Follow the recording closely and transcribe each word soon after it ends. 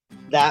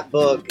that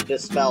book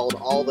dispelled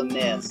all the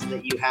myths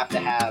that you have to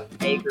have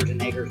acres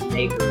and acres and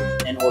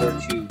acres in order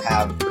to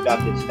have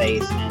productive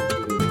space and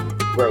to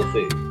grow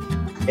food.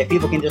 If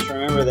people can just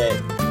remember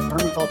that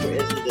permaculture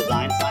is the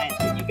design science,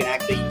 but you can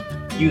actually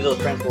use those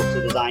principles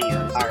to design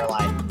your entire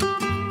life.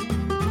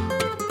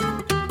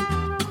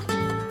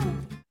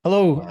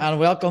 Hello and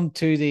welcome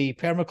to the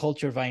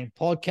Permaculture Vine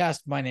podcast.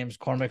 My name is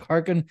Cormac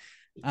Harkin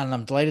and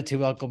I'm delighted to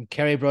welcome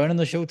Kerry Brown on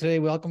the show today.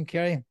 Welcome,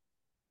 Kerry.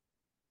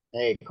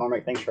 Hey,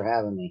 Cormac, thanks for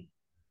having me.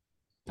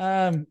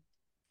 Kerry,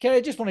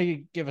 I just want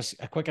to give us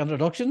a quick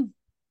introduction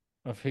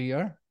of who you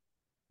are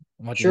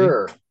and what you do.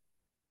 Sure.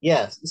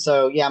 Yes.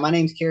 So, yeah, my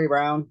name's Kerry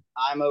Brown.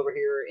 I'm over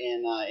here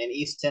in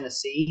East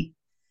Tennessee,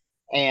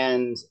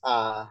 and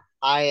I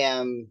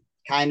am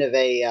kind of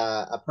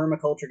a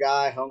permaculture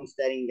guy,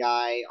 homesteading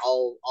guy,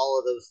 all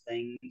of those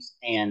things.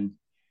 And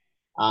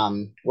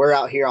we're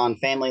out here on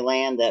family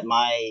land that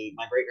my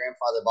great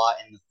grandfather bought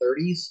in the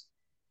 30s.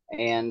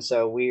 And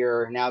so we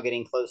are now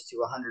getting close to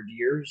 100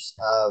 years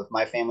of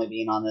my family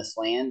being on this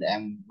land.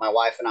 And my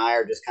wife and I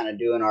are just kind of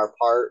doing our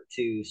part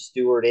to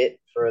steward it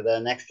for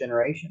the next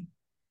generation.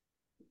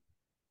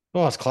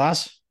 Oh, it's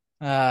class.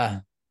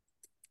 I'm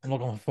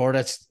looking forward.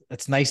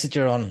 It's nice that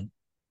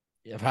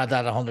you've had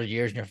that 100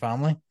 years in your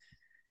family.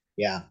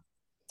 Yeah.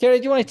 Kerry,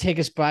 do you want to take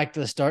us back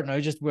to the start now,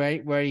 just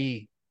where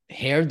you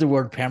heard the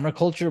word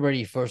permaculture, where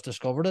you first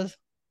discovered it?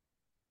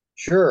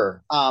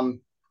 Sure.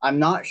 I'm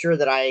not sure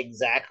that I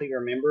exactly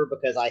remember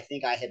because I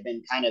think I had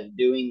been kind of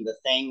doing the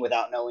thing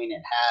without knowing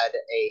it had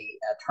a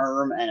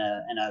term and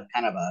a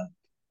kind of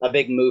a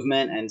big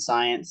movement and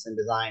science and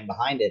design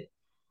behind it.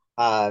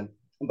 Uh,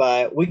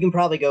 but we can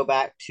probably go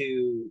back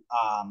to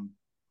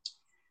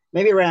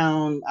maybe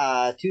around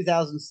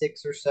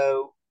 2006 or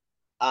so.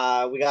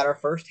 We got our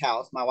first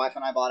house. My wife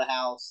and I bought a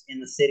house in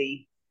the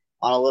city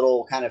on a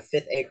little kind of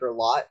 5 acre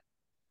lot.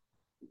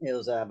 It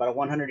was about a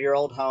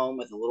 100-year-old home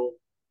with a little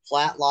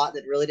flat lot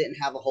that really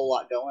didn't have a whole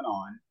lot going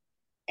on.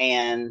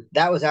 And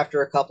that was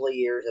after a couple of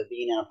years of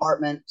being in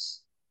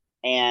apartments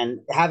and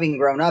having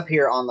grown up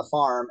here on the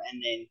farm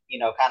and then,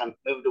 kind of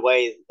moved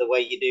away the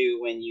way you do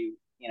when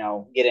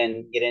get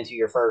into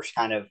your first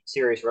kind of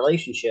serious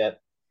relationship.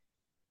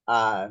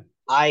 I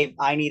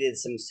needed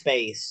some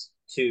space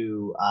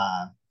to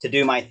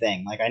do my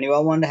thing. Like I knew I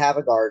wanted to have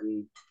a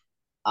garden.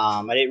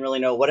 I didn't really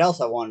know what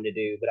else I wanted to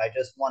do, but I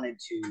just wanted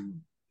to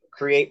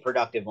create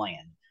productive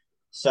land.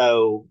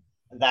 So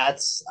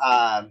that's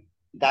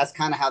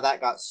kind of how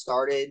that got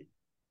started.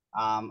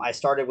 I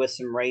started with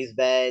some raised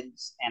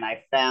beds, and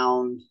I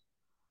found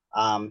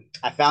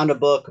a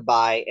book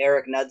by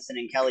Eric Knudsen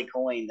and Kelly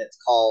Coyne that's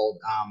called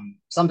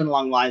something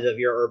along the lines of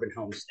Your Urban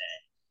Homestead,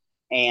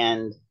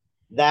 and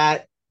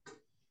that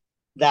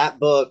that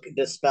book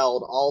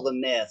dispelled all the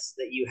myths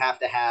that you have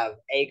to have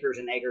acres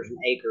and acres and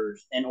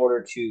acres in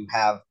order to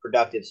have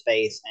productive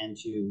space and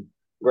to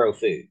grow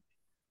food.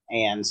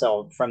 And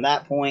so from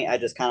that point, I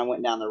just kind of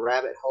went down the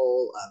rabbit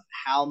hole of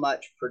how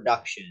much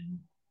production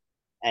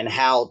and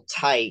how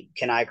tight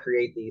can I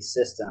create these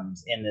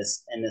systems in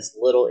this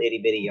little itty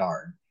bitty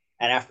yard.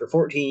 And after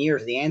 14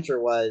 years, the answer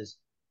was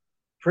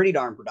pretty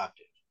darn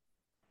productive.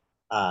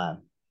 Uh,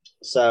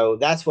 so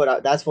that's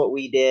what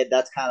we did.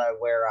 That's kind of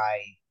where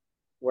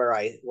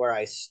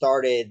I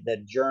started the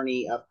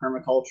journey of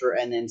permaculture,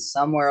 and then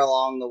somewhere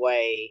along the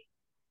way,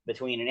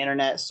 between an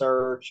internet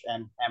search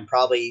and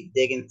probably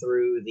digging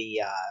through the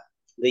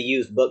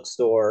used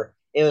bookstore,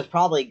 it was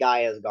probably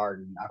Gaia's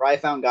Garden. I probably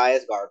found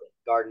Gaia's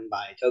Garden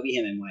by Toby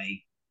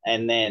Hemingway,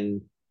 and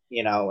then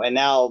and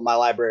now my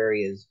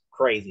library is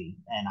crazy,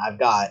 and I've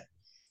got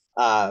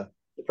uh,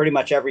 pretty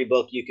much every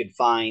book you could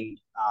find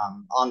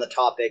on the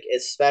topic,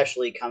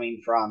 especially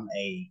coming from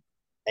a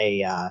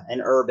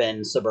an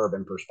urban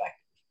suburban perspective.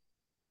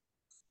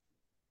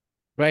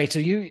 Right. So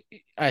you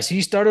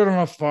started on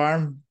a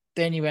farm,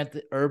 then you went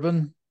to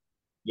urban,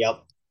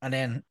 Yep. and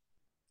then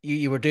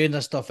you were doing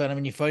this stuff, and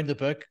when you found the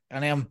book,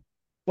 and then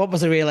what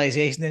was the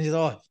realization? Then you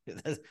thought,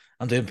 oh,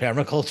 I'm doing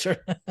permaculture.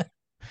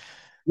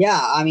 Yeah,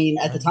 I mean,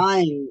 at the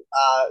time,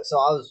 so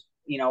I was,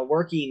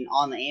 working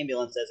on the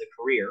ambulance as a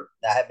career.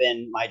 That had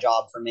been my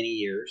job for many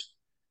years.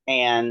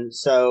 And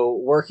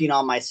so working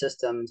on my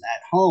systems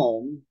at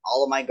home,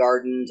 all of my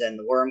gardens and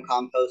the worm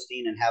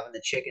composting and having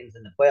the chickens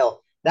and the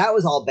quail, that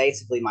was all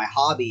basically my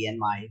hobby and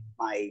my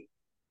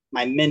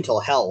mental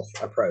health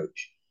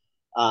approach.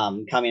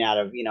 Coming out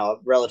of, a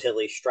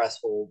relatively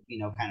stressful,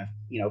 kind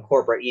of,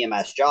 corporate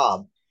EMS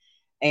job.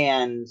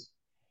 And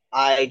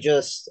I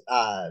just,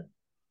 uh,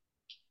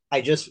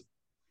 I just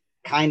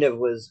kind of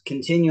was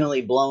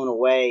continually blown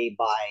away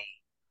by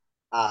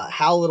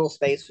how little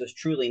space was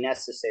truly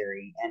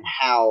necessary and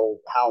how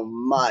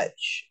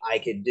much I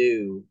could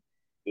do,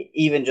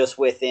 even just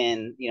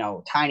within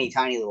tiny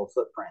little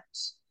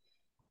footprints.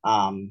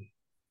 Um,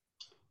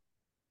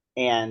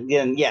 and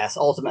then yes,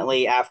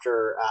 ultimately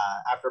after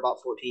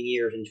about 14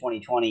 years in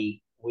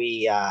 2020,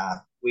 we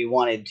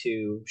wanted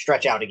to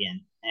stretch out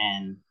again,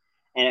 and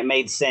it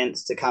made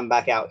sense to come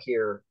back out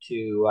here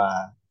to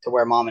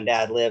where mom and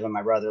dad live and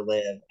my brother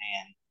live,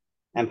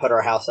 and put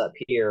our house up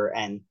here.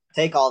 And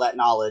take all that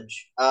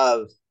knowledge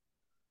of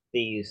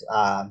these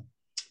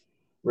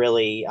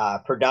really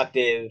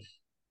productive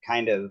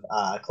kind of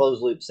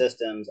closed loop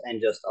systems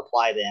and just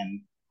apply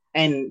them,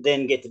 and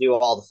then get to do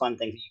all the fun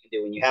things that you can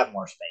do when you have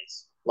more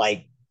space,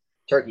 like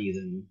turkeys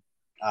and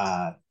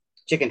uh,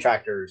 chicken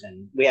tractors,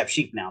 and we have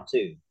sheep now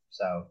too.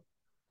 So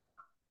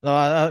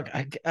No,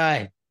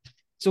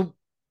 so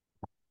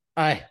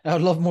I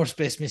would love more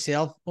space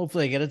myself.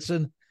 Hopefully, I get it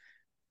soon.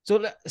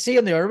 So, see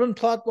on the urban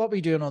plot, what are we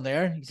doing on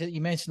there?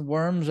 You mentioned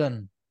worms,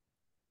 and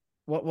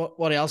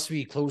what else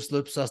we closed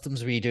loop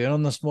systems were you doing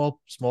on the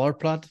smaller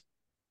plot?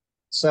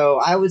 so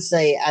I would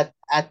say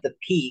at the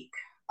peak,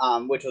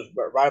 which was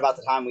right about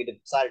the time we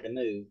decided to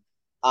move,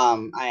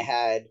 I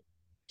had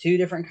two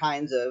different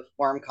kinds of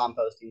worm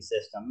composting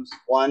systems.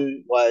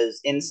 One was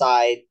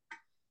inside,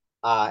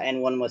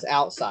 and one was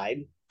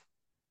outside,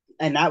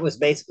 and that was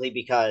basically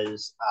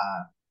because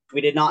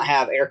we did not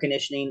have air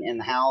conditioning in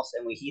the house,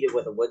 and we heated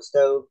with a wood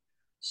stove.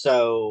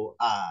 So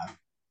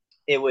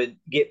it would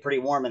get pretty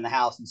warm in the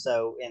house, and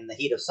so in the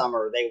heat of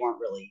summer, they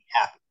weren't really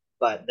happy.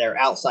 But their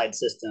outside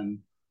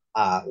system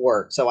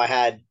worked. So I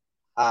had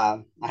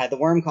the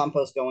worm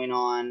compost going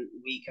on.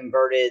 We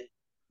converted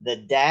the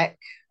deck.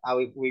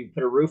 We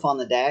put a roof on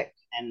the deck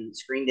and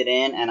screened it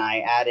in, and I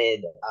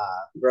added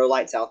grow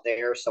lights out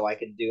there so I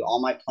could do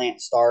all my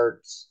plant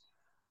starts.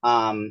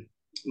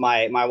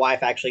 My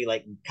wife actually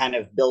like kind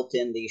of built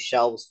in these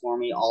shelves for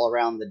me all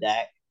around the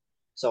deck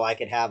so I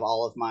could have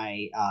all of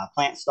my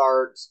plant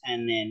starts.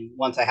 And then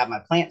once I have my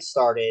plants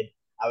started,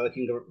 I would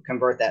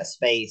convert that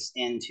space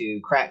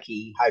into crack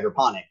key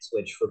hydroponics,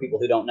 which for people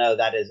who don't know,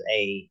 that is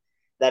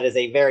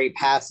a very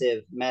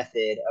passive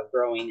method of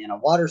growing in a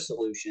water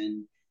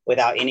solution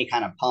without any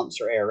kind of pumps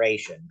or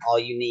aeration. All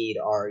you need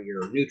are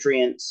your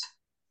nutrients,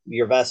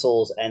 your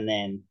vessels, and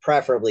then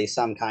preferably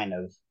some kind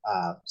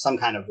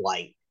of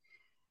light.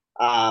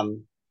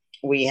 Um,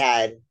 we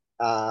had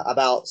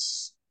about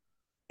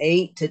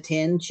 8 to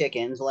 10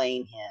 chickens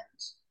laying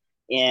hens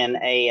in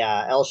a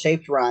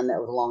L-shaped run that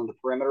was along the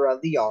perimeter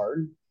of the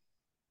yard,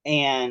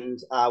 and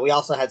we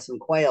also had some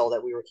quail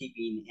that we were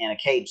keeping in a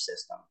cage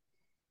system.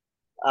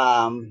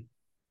 Um,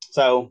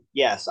 so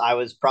yes, I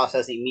was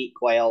processing meat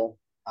quail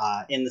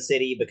in the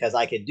city because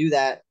I could do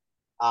that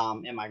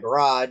in my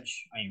garage.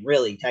 I mean,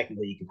 really,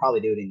 technically, you could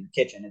probably do it in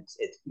your kitchen.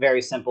 It's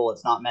very simple.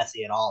 It's not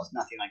messy at all. It's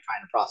nothing like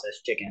trying to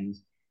process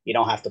chickens. You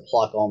don't have to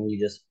pluck them. You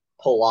just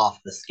pull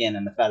off the skin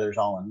and the feathers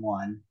all in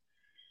one.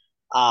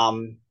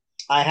 Um,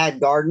 I had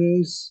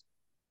gardens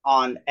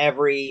on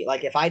every,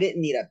 like, if I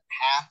didn't need a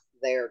path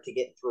there to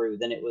get through,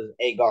 then it was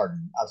a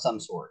garden of some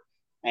sort.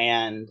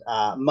 And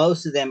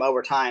most of them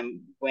over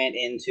time went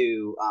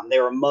into, they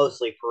were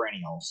mostly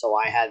perennials. So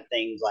I had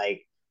things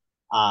like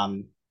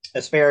um,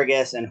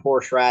 asparagus and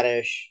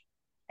horseradish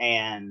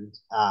and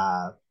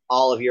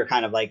all of your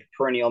kind of like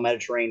perennial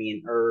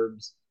Mediterranean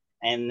herbs.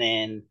 And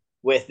then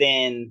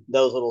within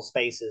those little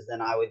spaces,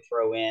 then I would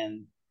throw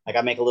in, like,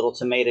 I make a little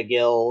tomato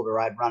guild, or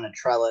I'd run a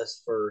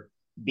trellis for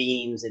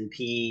beans and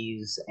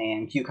peas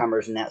and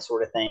cucumbers and that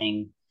sort of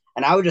thing.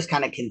 And I would just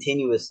kind of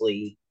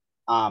continuously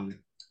um,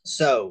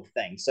 sow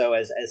things. So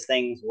as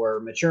things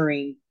were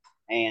maturing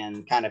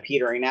and kind of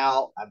petering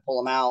out, I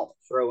pull them out,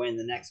 throw in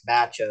the next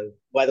batch of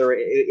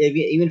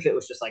even if it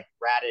was just like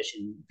radish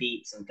and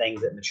beets and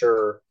things that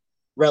mature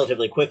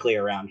relatively quickly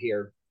around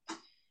here.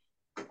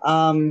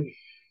 Um,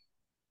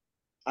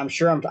 I'm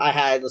sure I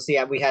had, let's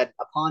see, we had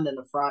a pond in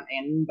the front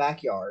and in the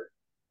backyard.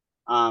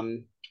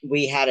 Um,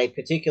 we had a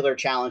particular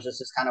challenge.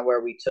 This is kind of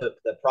where we took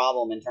the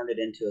problem and turned it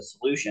into a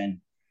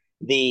solution.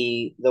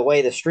 The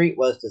way the street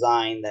was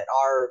designed, that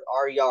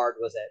our yard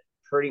was at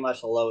pretty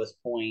much the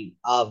lowest point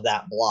of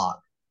that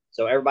block.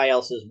 So everybody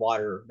else's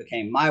water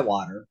became my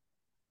water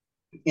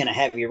in a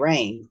heavy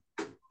rain.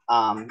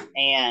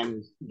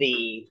 And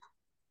the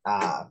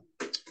uh,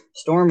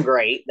 storm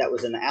grate that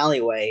was in the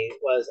alleyway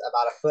was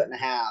about a foot and a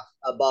half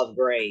above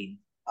grade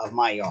of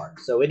my yard.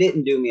 So it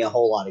didn't do me a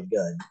whole lot of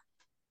good.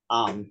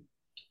 Um,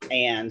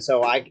 and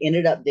so I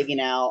ended up digging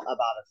out about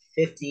a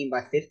 15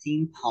 by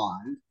 15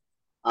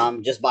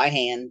 pond, just by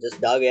hand,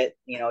 just dug it,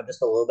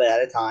 just a little bit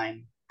at a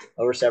time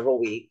over several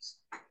weeks,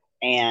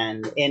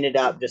 and ended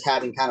up just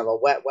having kind of a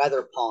wet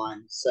weather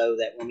pond so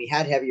that when we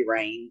had heavy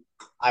rain,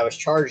 I was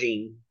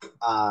charging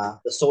the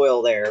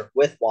soil there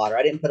with water.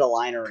 I didn't put a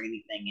liner or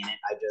anything in it.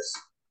 I just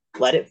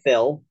let it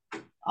fill.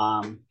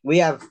 We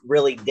have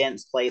really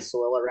dense clay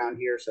soil around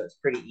here, so it's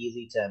pretty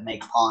easy to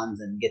make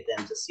ponds and get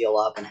them to seal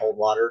up and hold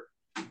water.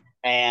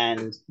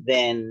 And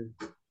then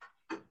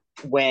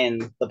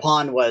when the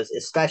pond was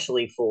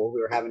especially full, we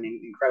were having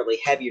an incredibly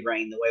heavy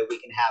rain, the way we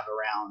can have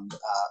around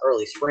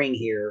early spring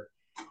here.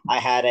 I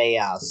had a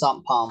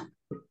sump pump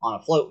on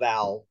a float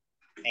valve,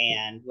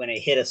 and when it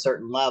hit a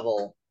certain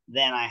level,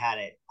 then I had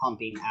it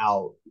pumping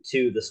out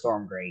to the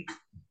storm grate,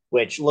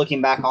 which,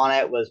 looking back on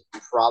it, was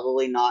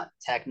probably not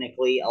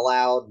technically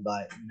allowed,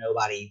 but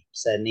nobody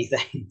said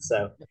anything.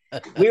 So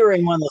we were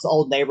in one of those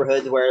old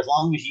neighborhoods where, as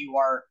long as you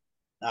weren't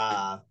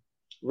uh,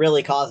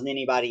 really causing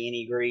anybody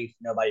any grief,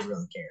 nobody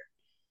really cared.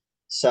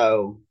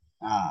 So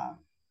uh,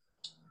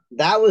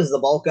 that was the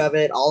bulk of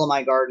it. All of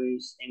my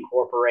gardens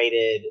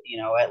incorporated,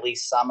 at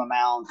least some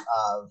amount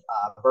of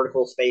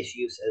vertical space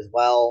use as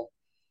well.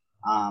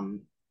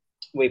 Um,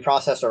 we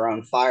processed our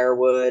own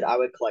firewood. I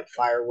would collect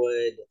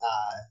firewood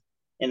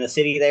in the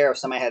city there. If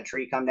somebody had a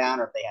tree come down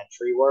or if they had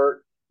tree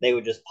work, they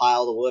would just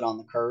pile the wood on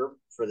the curb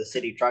for the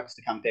city trucks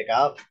to come pick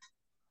up.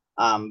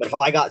 But if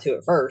I got to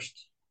it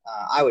first,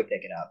 I would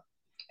pick it up.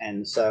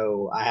 And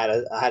so I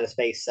had a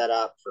space set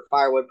up for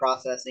firewood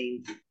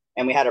processing,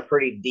 and we had a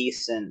pretty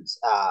decent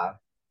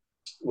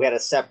we had a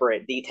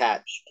separate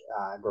detached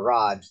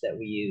garage that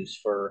we use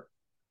for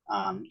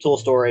tool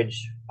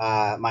storage.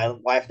 My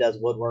wife does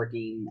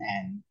woodworking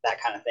and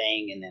that kind of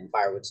thing, and then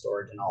firewood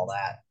storage and all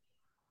that.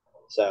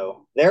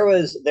 So there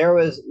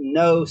was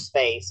no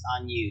space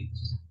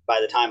unused by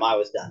the time I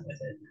was done with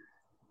it.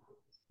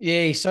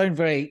 Yeah, you sound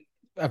very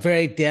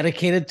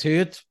dedicated to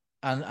it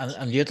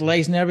and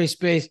utilizing every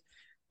space.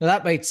 Now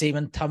that might seem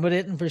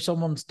intimidating for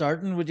someone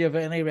starting. Would you have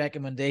any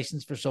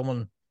recommendations for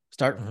someone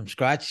starting from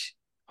scratch?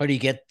 How do you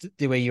get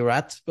the way you're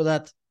at with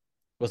that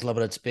with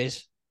limited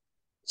space?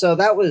 So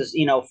that was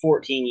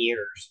 14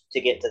 years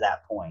to get to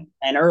that point.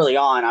 And early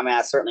on, I mean,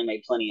 I certainly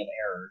made plenty of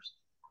errors.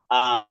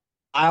 Um,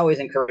 I always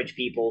encourage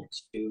people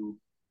to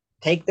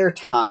take their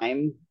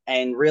time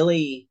and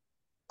really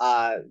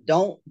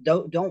don't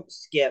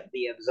skip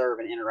the observe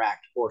and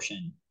interact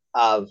portion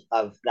of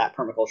that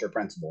permaculture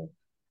principle.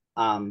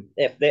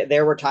 If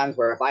there were times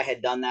where if I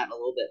had done that a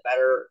little bit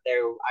better,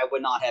 there I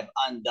would not have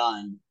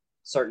undone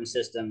certain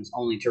systems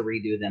only to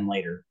redo them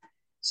later.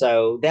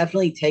 So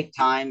definitely take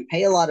time,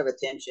 pay a lot of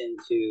attention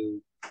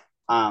to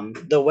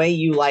the way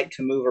you like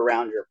to move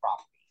around your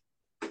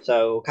property.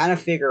 So kind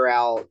of figure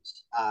out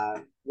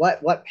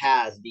what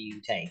paths do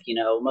you take.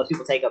 Most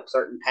people take up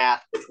certain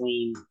path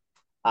between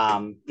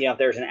if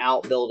there's an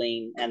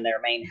outbuilding and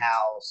their main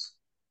house,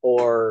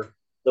 or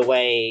the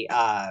way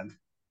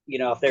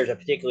if there's a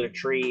particular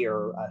tree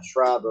or a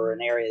shrub or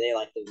an area they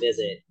like to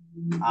visit,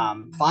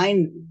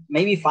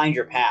 find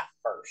your path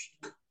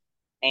first,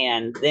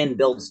 and then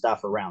build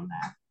stuff around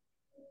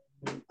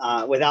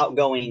that without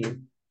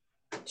going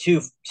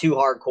too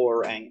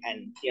hardcore, and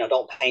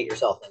don't paint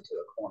yourself into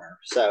a corner.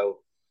 So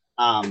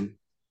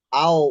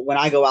when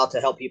I go out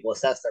to help people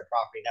assess their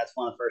property, that's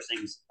one of the first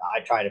things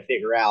I try to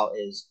figure out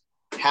is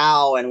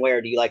how and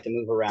where do you like to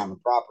move around the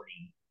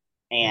property,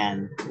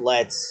 and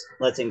let's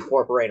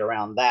incorporate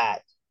around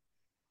that.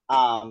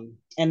 And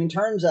in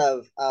terms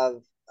of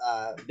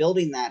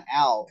building that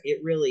out,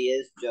 it really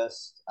is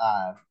just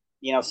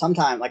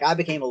sometimes, like, I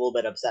became a little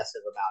bit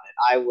obsessive about it.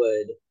 I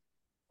would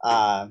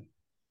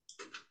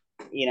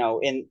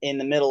in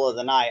the middle of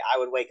the night, I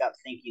would wake up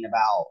thinking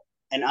about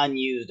an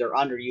unused or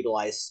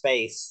underutilized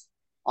space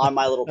on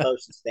my little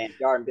postage stamp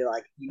yard and be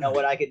like,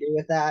 what I could do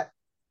with that?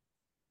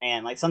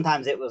 And like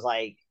sometimes it was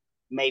like,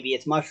 maybe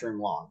it's mushroom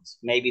logs,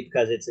 maybe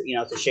because it's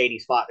a shady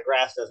spot, the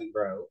grass doesn't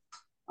grow.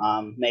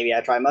 Maybe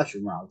I try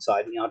mushroom logs, so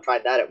I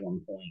tried that at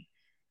one point.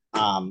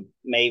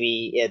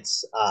 Maybe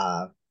it's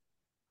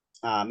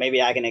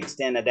maybe I can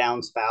extend a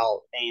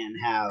downspout and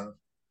have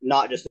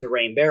not just a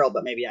rain barrel,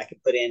 but maybe I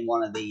could put in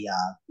one of the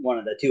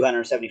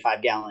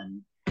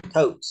 275-gallon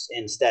totes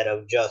instead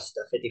of just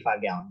a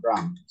 55-gallon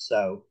drum.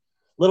 So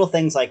little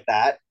things like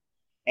that,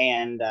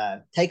 and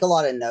take a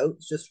lot of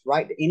notes. Just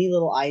write any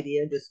little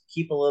idea. Just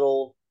keep a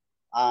little.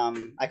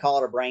 I call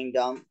it a brain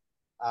dump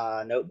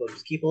notebook.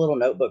 Just keep a little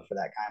notebook for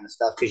that kind of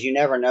stuff, because you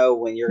never know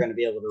when you're going to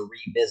be able to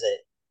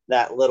revisit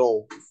that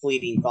little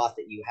fleeting thought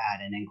that you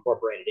had and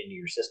incorporate it into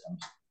your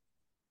systems.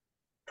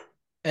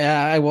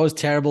 Yeah, I was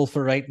terrible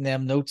for writing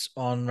them notes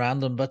on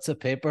random bits of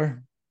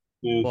paper,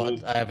 but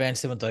Mm-hmm. I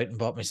eventually went out and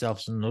bought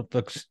myself some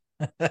notebooks.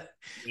 and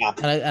Yeah.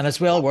 it's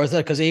well worth it,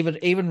 because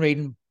even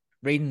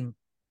reading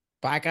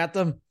back at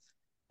them,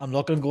 I'm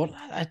looking going,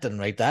 I didn't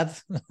write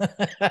that.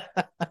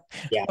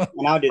 Yeah,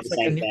 and I would do the It's like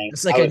a same new, thing.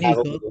 it's I like a would new have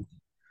a thought. little,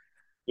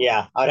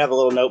 yeah, I would have a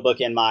little notebook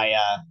in my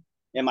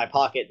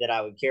pocket that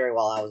I would carry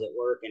while I was at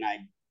work,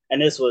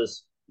 and this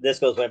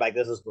goes way back.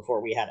 This was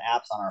before we had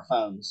apps on our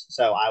phones,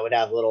 so I would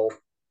have little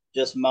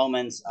just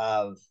moments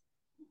of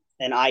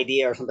an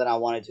idea or something I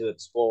wanted to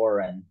explore,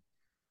 and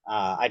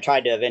I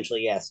tried to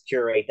eventually, yes,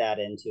 curate that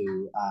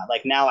into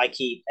like now I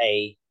keep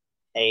a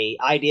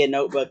idea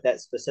notebook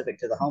that's specific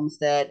to the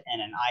homestead,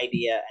 and an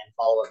idea and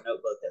follow up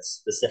notebook that's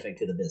specific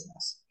to the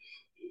business.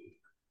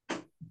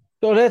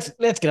 So let's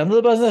get into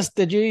the business.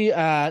 Did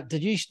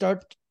you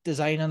start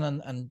designing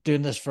and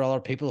doing this for other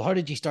people? How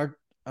did you start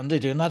into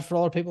doing that for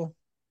other people?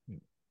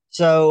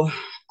 So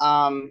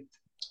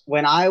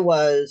when I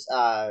was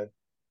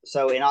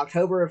so in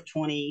October of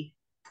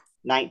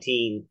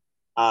 2019,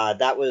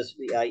 that was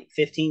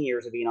 15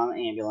 years of being on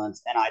the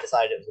ambulance, and I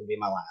decided it was going to be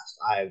my last.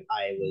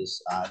 I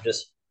was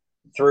just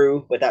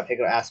through with that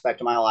particular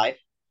aspect of my life.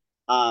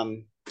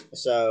 Um,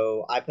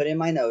 so I put in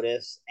my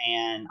notice,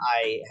 and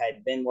I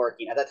had been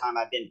working at that time.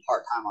 I'd been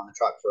part time on the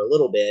truck for a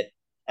little bit,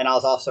 and I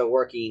was also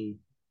working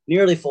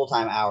nearly full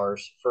time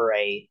hours for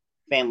a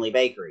family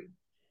bakery.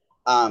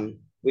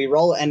 We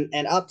roll,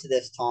 and up to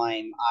this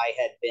time,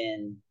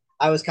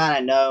 I was kind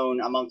of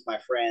known amongst my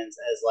friends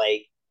as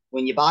like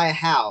when you buy a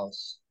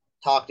house,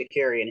 talk to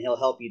Kerry and he'll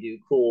help you do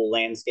cool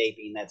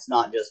landscaping that's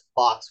not just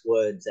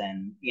boxwoods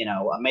and,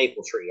 a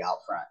maple tree out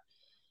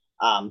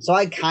front. So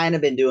I'd kind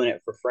of been doing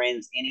it for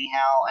friends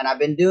anyhow, and I've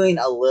been doing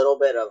a little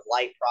bit of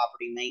light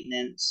property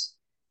maintenance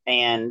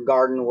and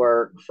garden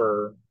work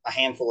for a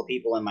handful of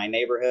people in my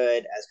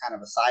neighborhood as kind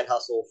of a side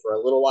hustle for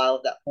a little while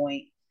at that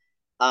point.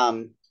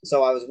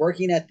 So I was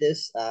working at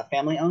this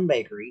family-owned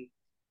bakery,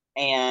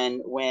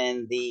 and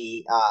when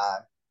the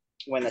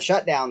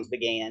shutdowns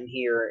began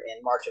here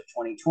in March of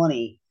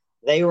 2020,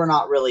 they were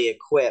not really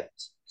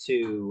equipped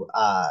to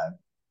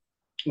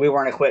we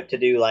weren't equipped to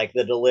do like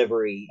the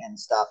delivery and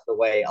stuff the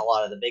way a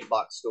lot of the big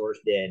box stores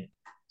did.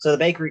 So the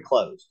bakery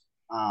closed.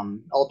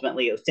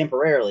 Ultimately, it was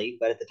temporarily,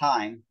 but at the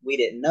time, we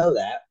didn't know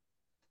that.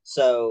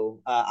 So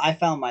I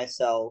found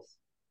myself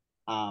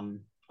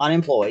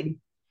unemployed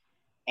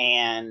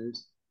and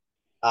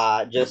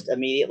just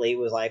immediately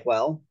was like,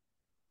 well,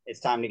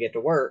 it's time to get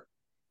to work.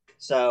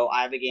 So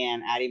I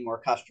began adding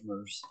more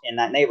customers in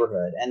that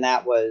neighborhood. And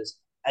that was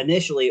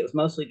initially, it was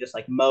mostly just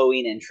like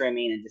mowing and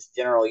trimming and just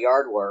general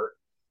yard work.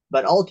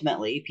 But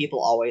ultimately,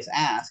 people always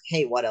ask,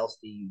 hey, what else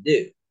do you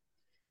do?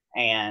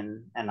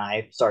 And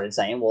I started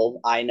saying, well,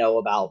 I know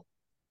about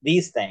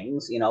these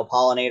things,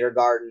 pollinator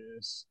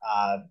gardens,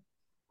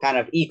 kind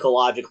of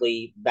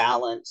ecologically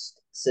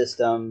balanced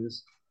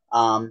systems,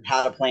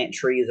 how to plant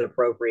trees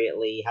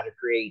appropriately, how to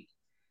create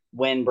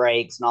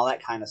windbreaks and all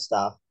that kind of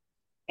stuff.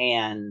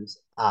 And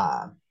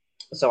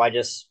so I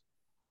just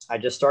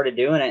started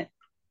doing it,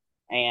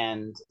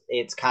 and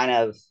it's kind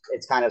of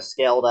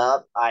scaled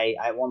up. I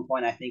At one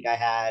point I think I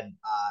had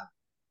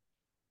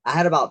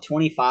about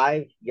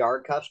 25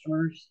 yard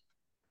customers,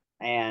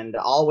 and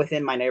all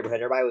within my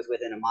neighborhood. Everybody was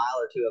within a mile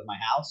or two of my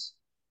house.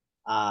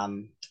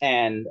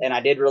 And I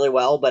did really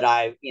well, but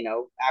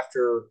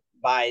after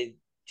by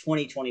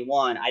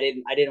 2021, I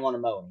didn't want to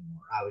mow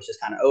anymore. I was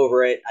just kind of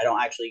over it. I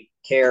don't actually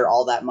care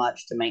all that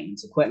much to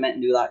maintenance equipment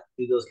and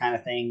do those kind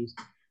of things.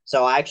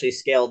 So I actually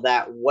scaled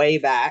that way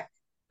back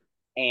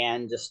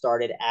and just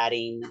started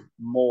adding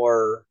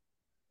more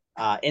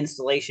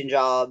installation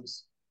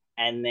jobs.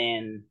 And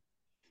then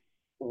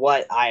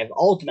what I've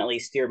ultimately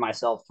steered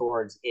myself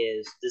towards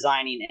is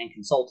designing and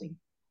consulting.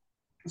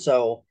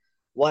 So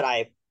what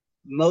I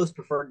most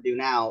prefer to do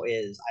now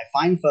is I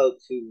find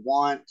folks who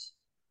want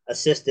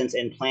assistance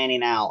in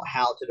planning out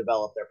how to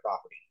develop their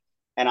property.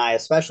 And I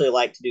especially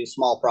like to do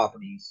small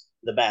properties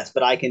the best,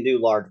 but I can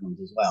do large ones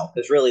as well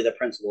because really the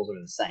principles are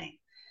the same.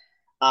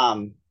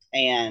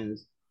 And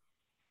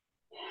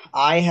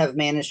I have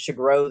managed to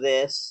grow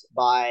this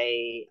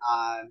by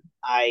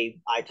I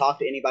talk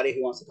to anybody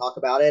who wants to talk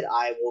about it.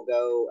 I will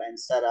go and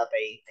set up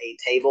a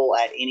table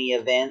at any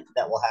event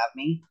that will have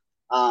me.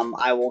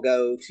 I will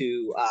go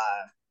to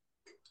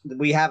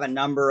we have a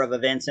number of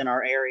events in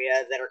our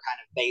area that are kind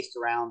of based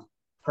around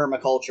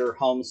permaculture,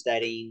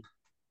 homesteading,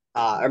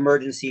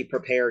 emergency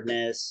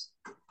preparedness,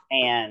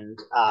 and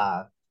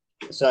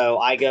so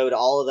I go to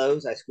all of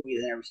those. I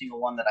squeeze in every single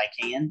one that I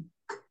can,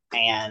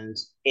 and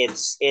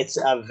it's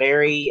a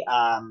very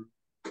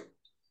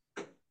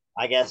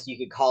I guess you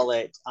could call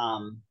it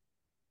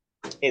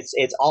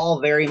it's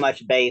all very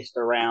much based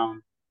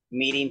around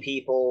meeting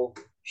people,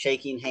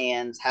 shaking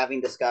hands,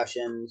 having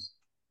discussions,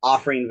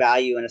 offering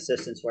value and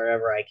assistance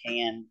wherever I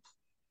can.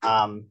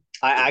 I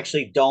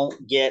actually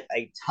don't get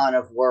a ton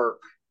of work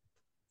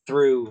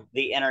through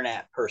the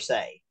internet per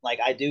se. Like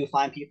I do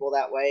find people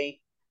that way,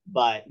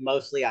 but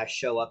mostly I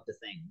show up to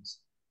things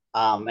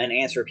and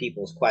answer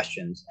people's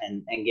questions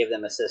and give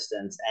them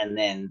assistance, and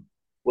then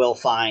we'll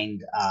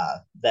find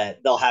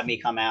that they'll have me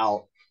come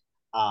out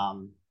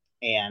um,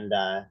 and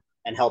uh,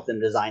 and help them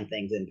design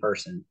things in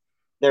person.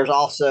 There's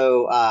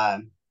also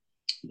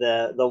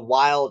the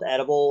wild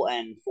edible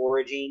and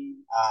foraging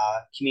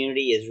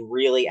community is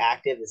really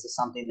active. This is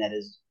something that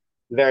is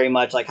very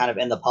much like kind of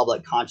in the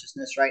public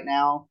consciousness right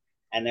now,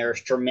 and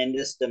there's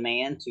tremendous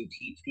demand to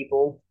teach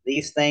people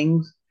these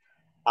things.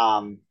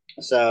 Um,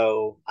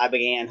 so I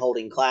began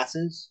holding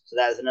classes. So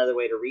that is another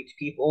way to reach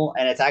people,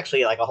 and it's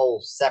actually like a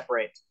whole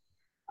separate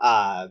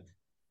uh,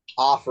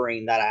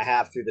 offering that I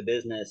have through the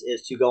business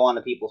is to go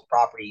onto people's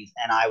properties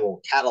and I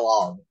will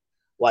catalog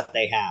what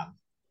they have,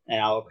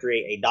 and I'll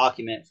create a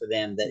document for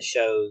them that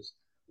shows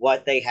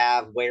what they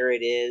have, where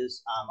it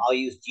is. I'll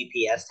use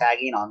GPS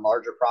tagging on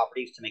larger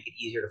properties to make it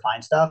easier to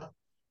find stuff,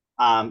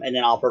 and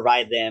then I'll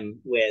provide them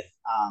with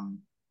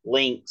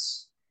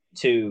links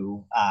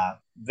to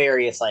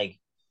various like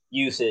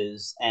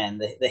uses and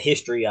the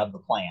history of the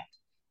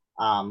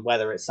plant,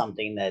 whether it's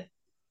something that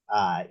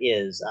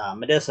is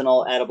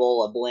medicinal,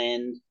 edible, a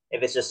blend.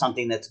 If it's just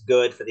something that's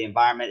good for the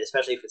environment,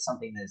 especially if it's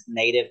something that's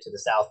native to the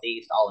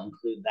Southeast, I'll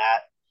include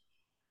that.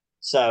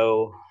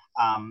 So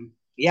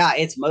yeah,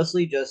 it's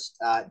mostly just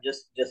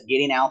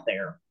getting out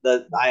there.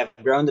 I have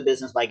grown the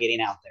business by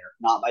getting out there,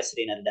 not by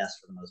sitting at a desk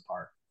for the most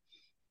part.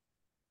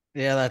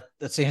 Yeah,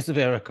 that seems to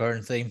be a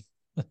recurring theme.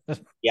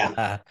 Yeah.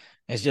 uh,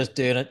 it's just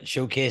doing it,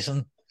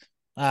 showcasing.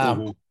 Um,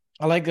 Mm-hmm.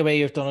 I like the way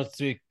you've done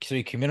it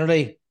through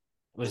community.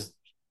 Was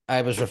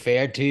I was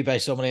referred to by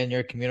somebody in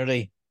your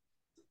community.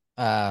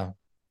 Uh,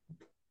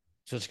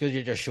 So it's good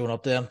you're just showing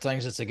up to them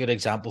things. It's a good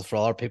example for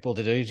other people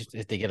to do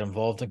if they get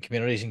involved in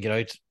communities and get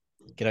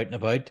out and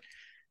about.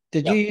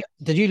 Yep.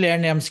 Did you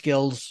learn them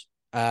skills?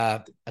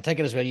 I take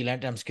it as well. You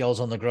learned them skills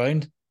on the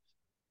ground.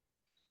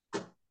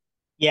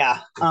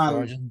 Yeah.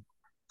 Foraging.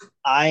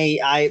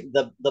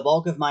 The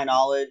bulk of my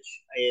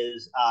knowledge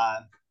is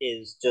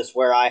just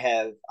where I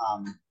have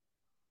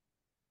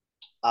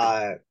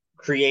uh,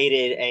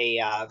 created a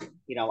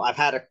I've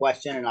had a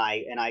question and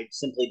I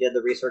simply did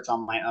the research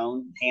on my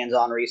own,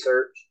 hands-on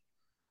research.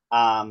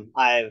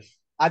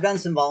 I've done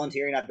some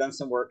volunteering. I've done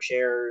some work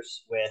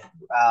shares with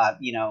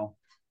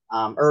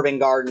urban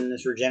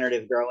gardens,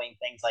 regenerative growing,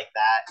 things like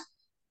that.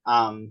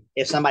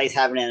 If somebody's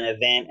having an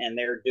event and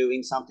they're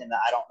doing something that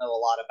I don't know a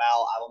lot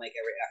about, I will make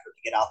every effort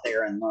to get out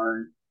there and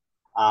learn,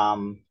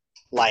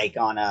 like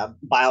on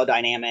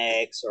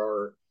biodynamics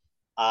or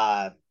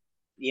uh,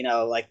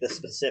 like the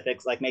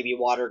specifics, like maybe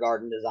water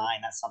garden design.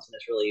 That's something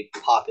that's really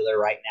popular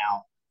right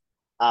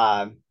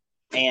now.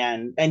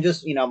 And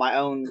just my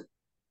own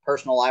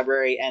personal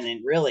library, and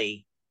then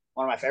really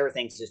one of my favorite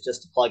things is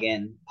just to plug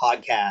in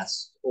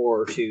podcasts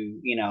or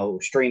to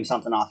stream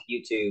something off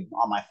YouTube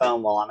on my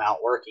phone while I'm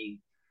out working.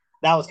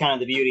 That was kind of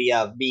the beauty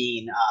of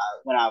being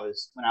when I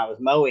was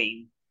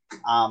mowing.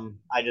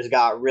 I just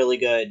got really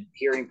good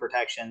hearing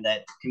protection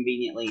that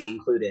conveniently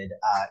included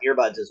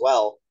earbuds as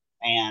well,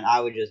 and I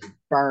would just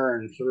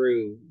burn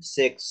through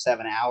 6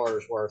 7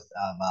 hours worth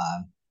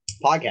of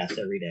podcasts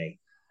every day.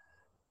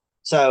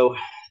 So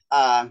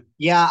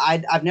yeah,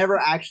 I've never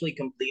actually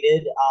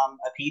completed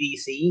a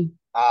PDC.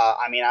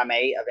 I mean, I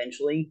may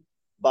eventually,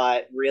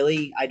 but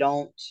really, I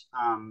don't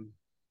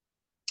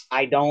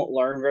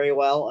learn very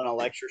well in a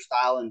lecture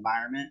style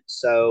environment.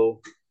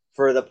 So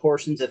for the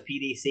portions of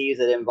PDCs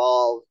that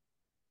involve,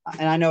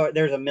 and I know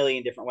there's a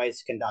million different ways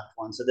to conduct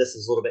one, so this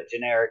is a little bit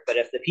generic, but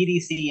if the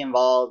PDC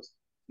involves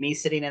me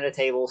sitting at a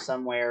table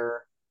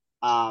somewhere,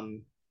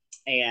 um,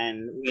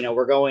 and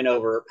we're going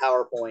over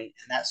PowerPoint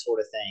and that sort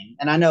of thing,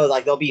 and I know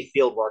like there'll be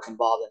field work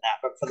involved in that,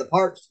 but for the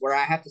parts where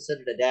I have to sit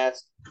at a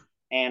desk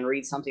and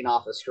read something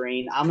off a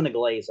screen, I'm going to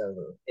glaze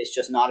over. It's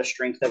just not a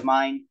strength of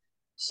mine.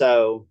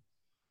 So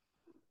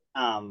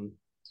um,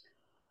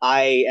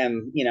 I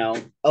am,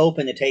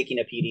 open to taking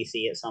a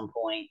PDC at some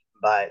point,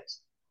 but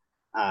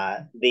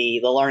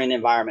the learning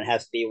environment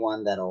has to be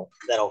one that'll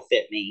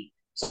fit me.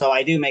 So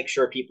I do make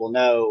sure people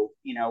know,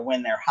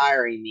 when they're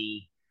hiring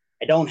me,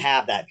 I don't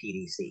have that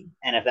PDC,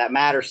 and if that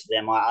matters to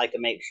them, I like to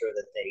make sure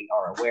that they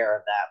are aware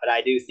of that. But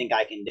I do think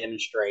I can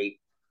demonstrate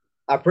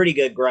a pretty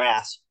good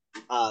grasp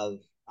of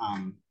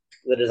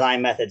the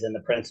design methods and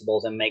the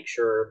principles, and make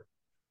sure.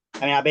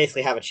 I mean, I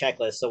basically have a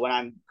checklist. So when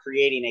I'm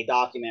creating a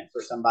document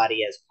for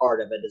somebody as part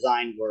of a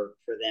design work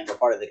for them or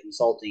part of the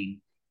consulting,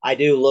 I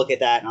do look at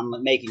that and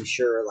I'm making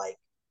sure like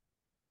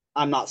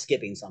I'm not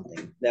skipping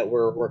something, that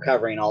we're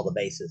covering all the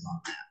bases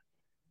on that.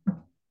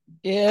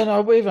 Yeah,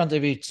 no, we've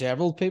interviewed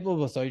several people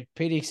without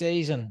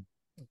PDCs, and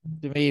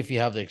to me, if you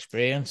have the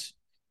experience,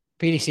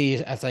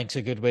 PDC I think is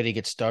a good way to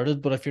get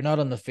started. But if you're not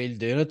in the field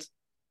doing it,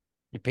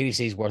 your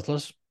PDC is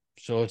worthless.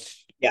 So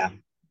Yeah,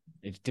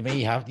 to me,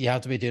 you have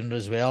to be doing it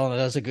as well, and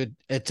it's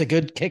a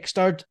good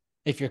kickstart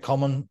if you're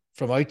coming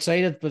from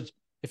outside it. But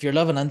if you're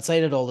living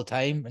inside it all the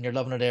time and you're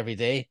loving it every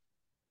day,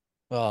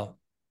 well,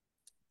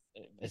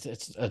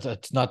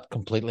 it's not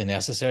completely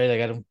necessary.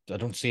 Like I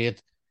don't see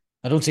it.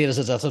 I don't see it as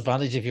a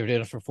disadvantage if you're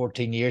doing it for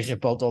 14 years. You've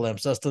built all them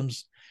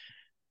systems.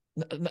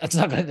 It's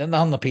not going to.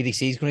 None of the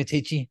PDC is going to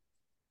teach you.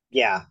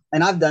 yeah,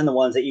 and I've done the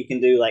ones that you can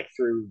do like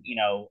through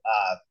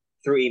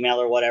through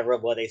email or whatever,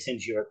 where they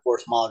send you a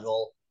course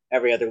module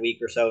every other week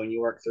or so, and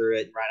you work through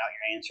it and write out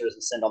your answers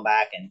and send them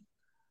back. And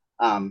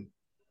um,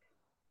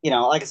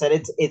 like I said,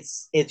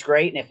 it's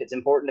great, and if it's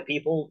important to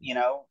people,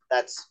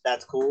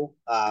 that's cool.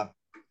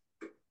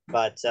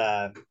 But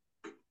Yeah,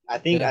 I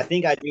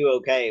think I do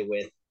okay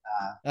with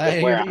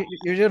you're where I'm.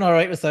 you're doing all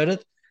right without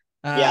it.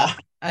 Yeah,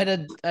 I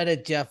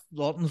did Jeff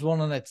Lawton's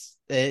one, and it's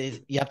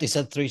you have to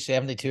sit through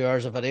 72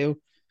 hours of video.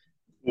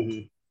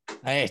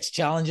 mm-hmm. It's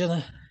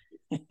challenging,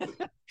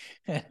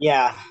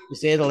 Yeah, to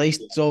say the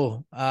least.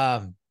 So,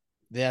 yeah,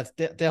 it's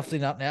definitely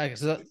not now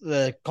because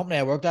the company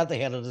I worked at, they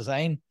had a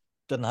design,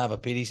 didn't have a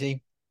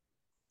PDC.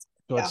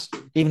 So yeah, it's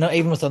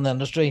even within the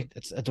industry,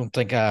 it's I don't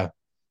think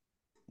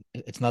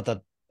it's not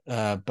that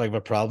big of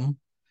a problem.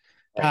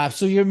 right.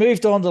 So you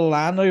moved on to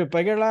land now, your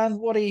bigger land.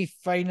 What are you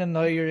finding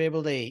now? You're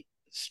able to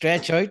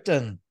stretch out,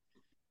 and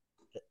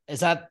is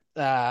that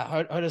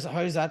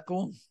how's that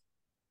going?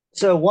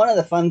 So one of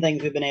the fun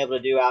things we've been able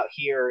to do out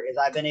here is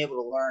I've been able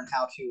to learn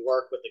how to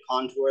work with the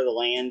contour of the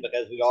land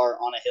because we are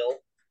on a hill,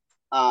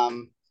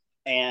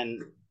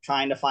 and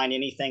trying to find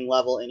anything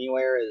level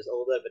anywhere is a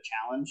little bit of a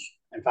challenge.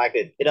 In fact,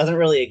 it doesn't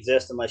really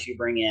exist unless you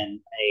bring in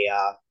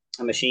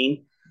a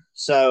machine.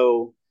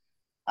 So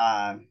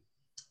uh,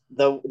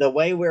 the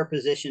way we're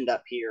positioned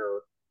up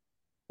here.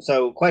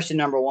 So question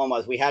number one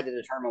was we had to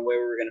determine where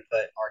we were going to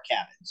put our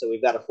cabin. So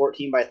we've got a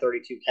 14 by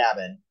 32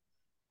 cabin,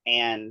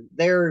 and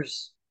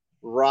there's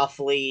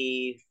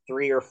roughly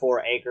 3 or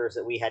 4 acres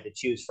that we had to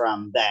choose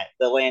from that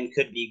the land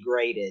could be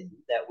graded,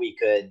 that we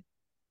could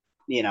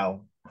you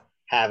know,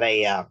 have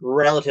a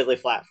relatively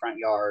flat front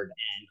yard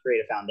and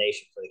create a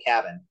foundation for the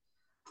cabin.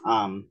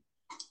 Um,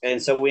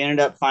 and so we ended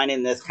up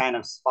finding this kind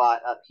of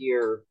spot up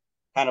here,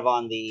 kind of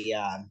on the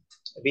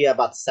be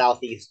about the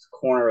southeast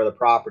corner of the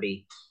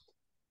property.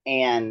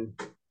 And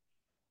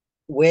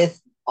with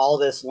all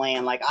this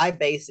land, like I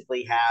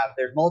basically have,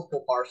 there's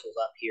multiple parcels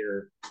up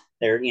here.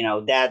 There,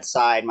 dad's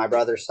side, my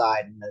brother's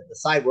side, and the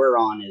side we're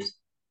on is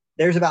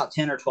there's about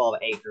 10 or 12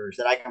 acres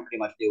that I can pretty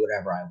much do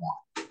whatever I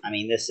want. I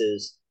mean, this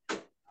is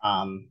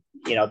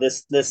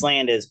this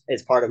land is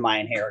part of my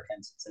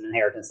inheritance. It's an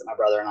inheritance that my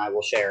brother and I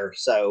will share.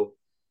 So,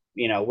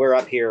 we're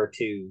up here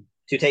to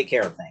take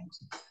care of things.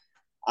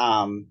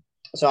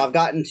 So I've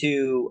gotten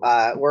to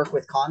work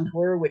with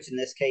contour, which in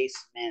this case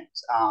meant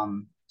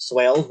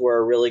swales were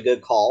a really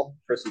good call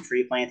for some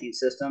tree planting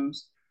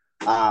systems.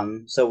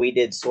 So we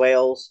did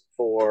swales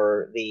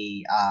for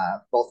the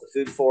both the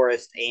food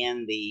forest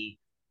and the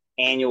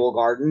annual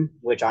garden,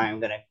 which I am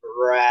going to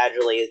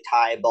gradually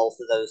tie both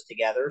of those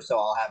together. So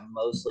I'll have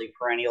mostly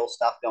perennial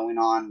stuff going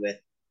on with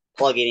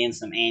plugging in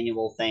some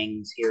annual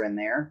things here and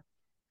there.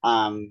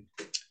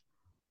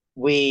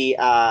 We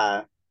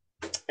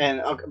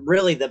and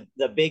really the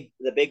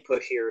big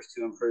push here is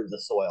to improve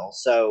the soil.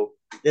 So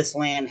this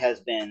land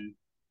has been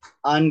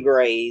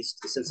ungrazed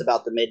since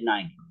about the mid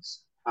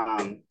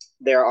 90s.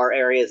 There are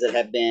areas that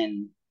have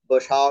been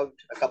bush hogged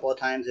a couple of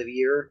times a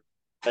year,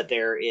 but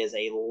there is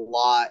a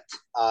lot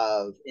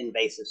of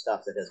invasive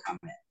stuff that has come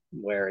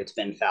in where it's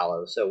been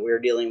fallow. So we're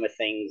dealing with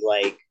things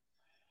like,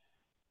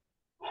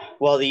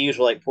 well, the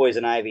usual like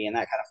poison ivy and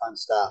that kind of fun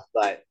stuff,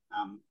 but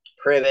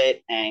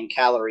privet and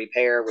calorie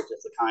pear, which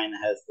is the kind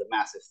that has the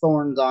massive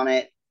thorns on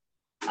it.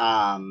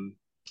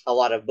 A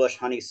lot of bush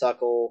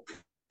honeysuckle,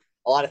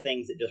 a lot of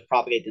things that just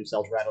propagate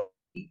themselves readily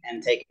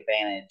and take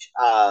advantage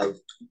of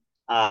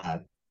uh,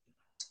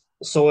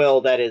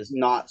 soil that is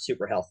not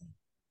super healthy.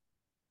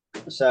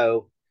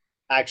 So,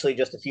 actually,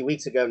 just a few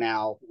weeks ago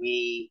now,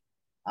 we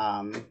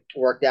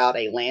worked out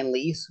a land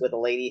lease with a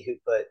lady who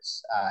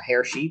puts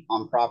hair sheep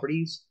on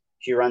properties.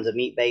 She runs a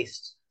meat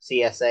based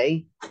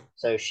CSA.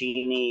 So,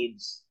 she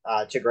needs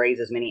to graze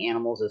as many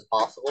animals as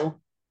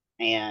possible.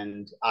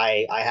 And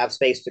I have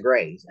space to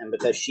graze. And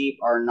because sheep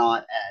are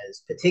not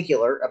as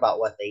particular about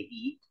what they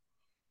eat,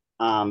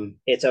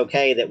 it's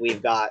okay that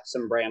we've got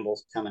some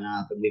brambles coming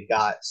up and we've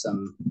got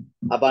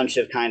a bunch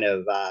of kind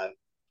of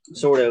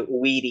sort of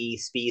weedy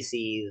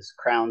species,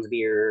 crown's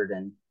beard,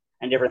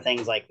 and different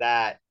things like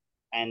that.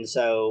 And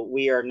so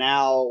we are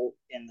now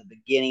in the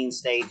beginning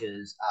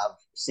stages of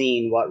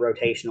seeing what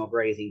rotational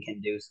grazing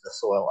can do to the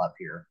soil up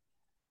here.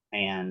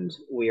 And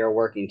we are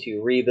working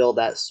to rebuild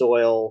that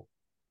soil,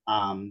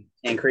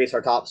 increase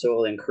our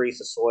topsoil, increase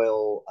the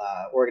soil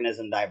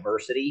organism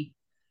diversity.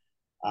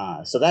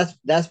 So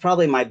that's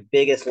probably my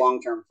biggest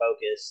long term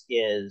focus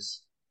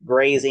is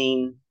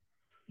grazing,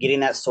 getting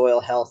that soil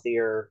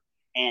healthier,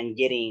 and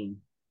getting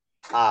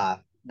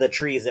the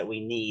trees that we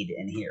need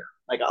in here.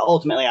 Like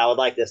ultimately, I would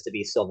like this to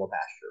be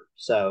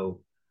silvopasture.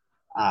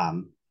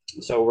 Um,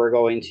 so we're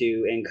going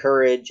to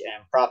encourage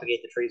and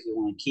propagate the trees we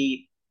want to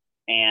keep.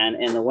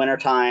 And in the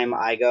wintertime,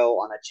 I go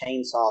on a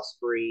chainsaw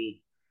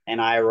spree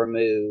and I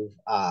remove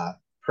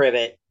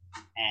privet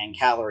and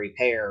calorie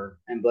pear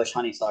and bush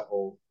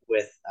honeysuckle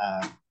with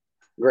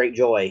great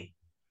joy.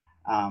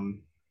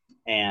 Um,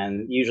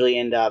 and usually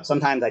end up,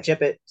 sometimes I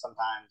chip it,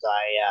 sometimes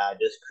I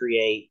just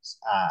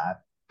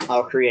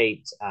I'll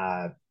create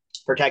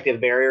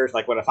protective barriers.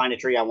 Like when I find a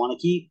tree I want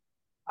to keep,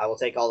 I will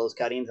take all those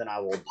cuttings and I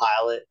will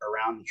pile it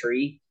around the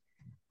tree,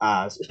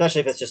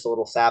 especially if it's just a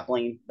little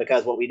sapling,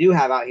 because what we do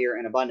have out here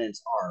in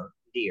abundance are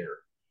deer.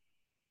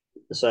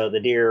 So the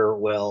deer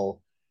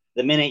will,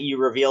 the minute you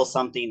reveal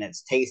something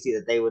that's tasty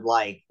that they would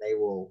like, they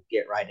will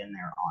get right in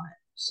there on it.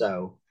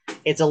 So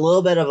it's a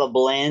little bit of a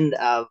blend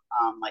of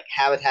like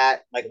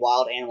habitat, like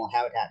wild animal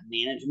habitat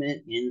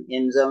management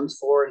in zones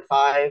 4 and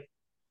 5,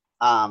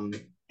 um,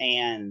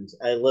 and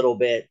a little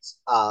bit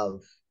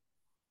of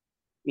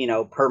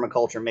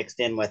permaculture mixed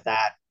in with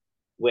that,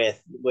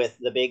 with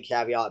the big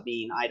caveat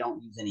being I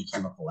don't use any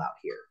chemical out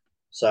here.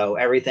 So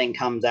everything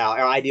comes out,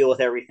 or I deal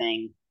with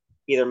everything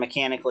either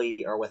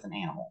mechanically or with an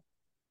animal.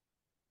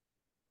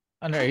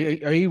 And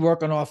are you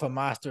working off a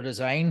master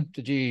design?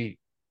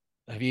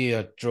 Have you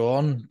a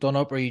drawing done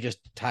up, or are you just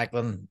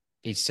tackling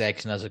each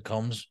section as it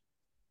comes?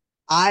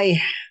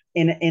 I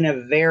in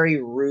a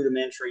very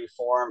rudimentary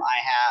form,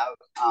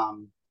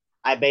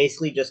 I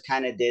basically just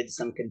kind of did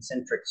some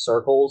concentric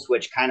circles,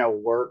 which kind of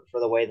work for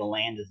the way the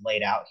land is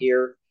laid out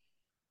here.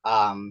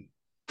 Um,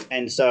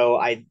 and so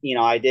I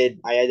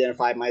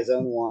identified my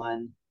zone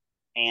 1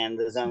 and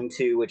the zone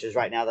 2, which is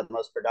right now the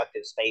most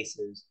productive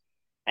spaces.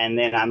 And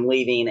then I'm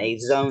leaving a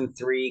zone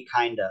 3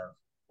 kind of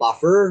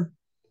buffer.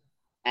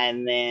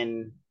 And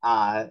then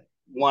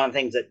one of the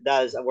things that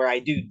does where I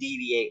do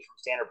deviate from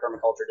standard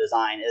permaculture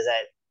design is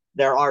that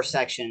there are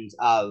sections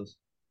of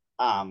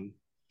um,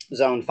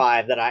 zone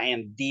 5 that I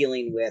am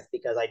dealing with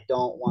because I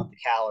don't want the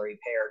calorie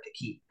pear to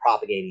keep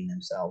propagating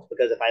themselves.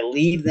 Because if I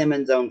leave them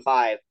in zone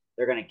 5,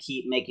 they're going to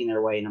keep making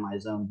their way into my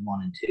zone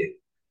 1 and 2.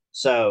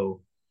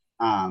 So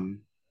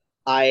Um,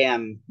 I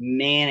am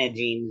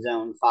managing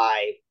Zone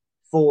 5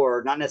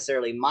 for not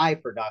necessarily my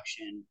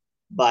production,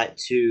 but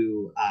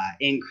to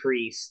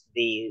increase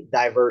the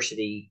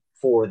diversity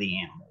for the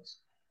animals.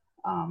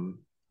 Um,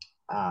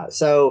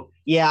 so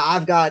yeah,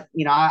 I've got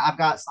I've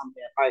got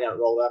something. I probably got it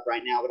rolled up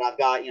right now, but I've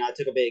got I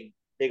took a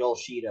big old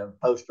sheet of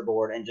poster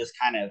board and just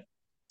kind of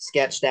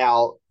sketched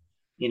out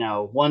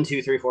 1,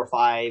 2, 3, 4,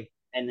 5,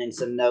 and then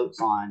some notes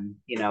on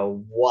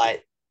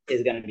what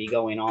is going to be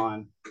going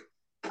on.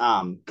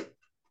 Um,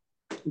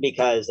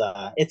 because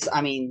it's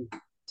I mean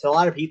to a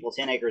lot of people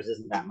 10 acres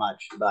isn't that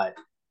much, but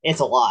it's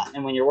a lot,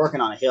 and when you're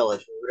working on a hill,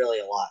 it's really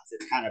a lot.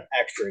 It's kind of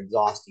extra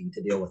exhausting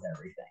to deal with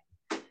everything.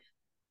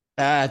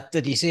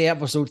 Did you see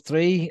episode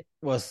 3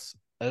 with,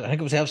 I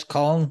think it was Helps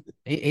Colin?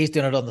 He's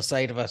doing it on the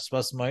side of a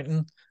Swiss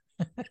mountain.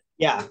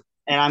 Yeah.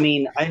 And I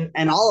mean,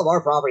 and all of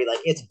our property, like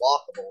it's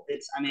walkable.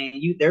 It's, I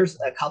mean, there's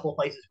a couple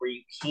places where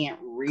you can't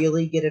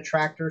really get a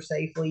tractor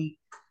safely.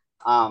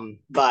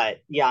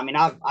 But yeah, I mean,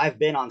 I've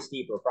been on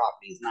steeper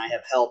properties and I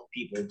have helped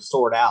people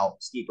sort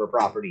out steeper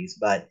properties,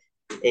 but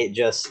it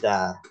just,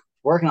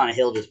 working on a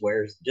hill just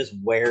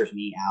wears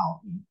me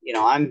out.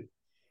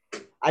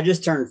 I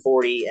just turned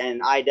 40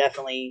 and I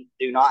definitely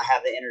do not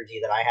have the energy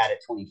that I had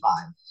at 25.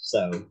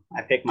 So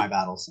I pick my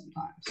battles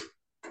sometimes.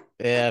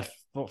 Yeah,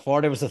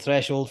 40 was the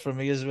threshold for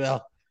me as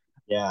well.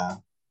 Yeah.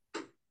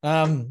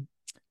 Um,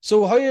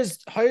 so how is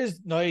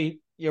now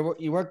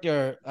you work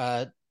your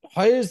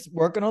how is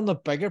working on the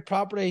bigger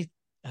property?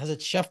 Has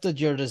it shifted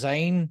your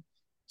design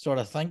sort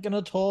of thinking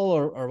at all,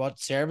 or what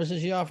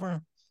services you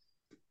offer?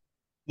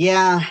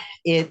 Yeah,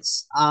 it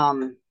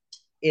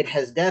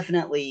has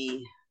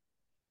definitely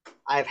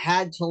I've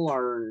had to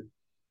learn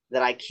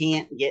that I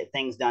can't get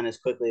things done as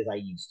quickly as I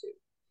used to.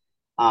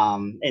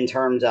 In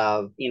terms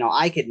of,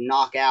 I could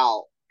knock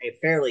out a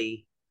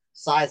fairly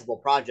sizable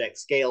project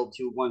scaled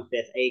to 1/5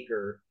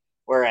 acre,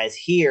 whereas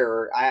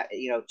here,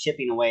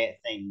 chipping away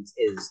at things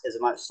is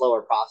a much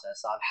slower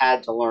process. So I've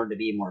had to learn to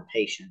be more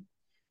patient.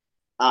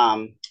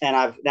 And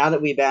now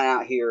that we've been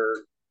out here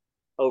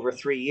over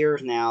 3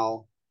 years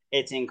now,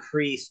 it's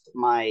increased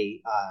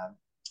my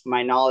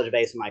knowledge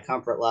base and my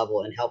comfort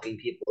level in helping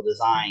people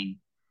design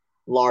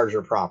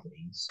larger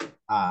properties.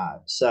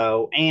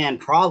 And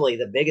probably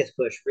the biggest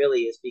push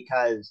really is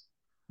because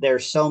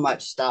there's so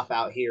much stuff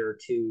out here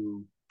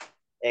to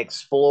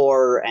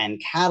explore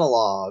and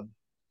catalog.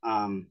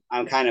 I'm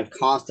kind of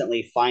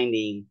constantly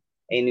finding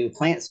a new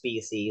plant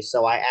species.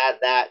 So I add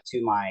that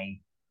to my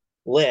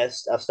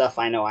list of stuff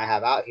I know I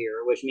have out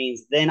here, which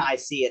means then I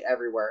see it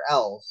everywhere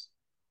else.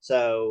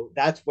 So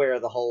that's where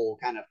the whole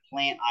kind of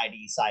plant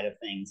ID side of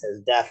things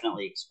has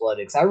definitely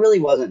exploded. Because I really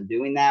wasn't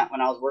doing that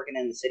when I was working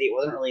in the city. It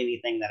wasn't really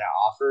anything that I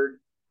offered.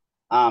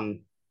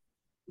 Um,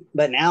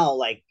 but now,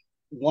 like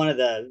one of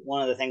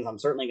the things I'm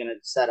certainly going to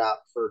set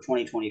up for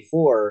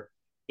 2024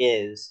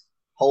 is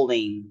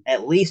holding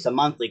at least a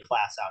monthly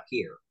class out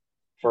here.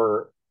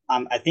 For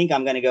I think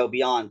I'm going to go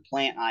beyond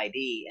plant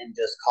ID and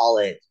just call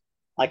it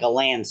like a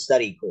land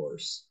study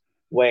course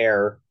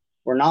where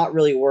we're not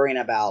really worrying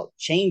about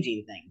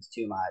changing things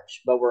too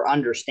much, but we're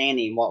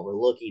understanding what we're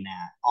looking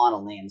at on a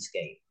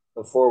landscape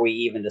before we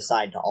even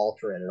decide to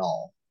alter it at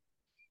all.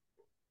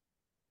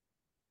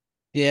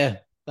 Yeah,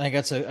 I think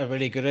that's a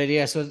really good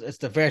idea. So it's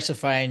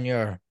diversifying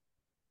your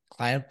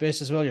client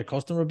base as well, your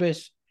customer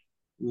base.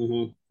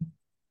 Mm-hmm.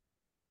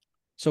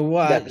 So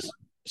what? Definitely.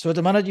 So at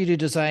the minute you do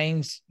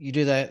designs, you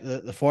do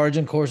the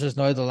foraging courses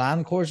now, the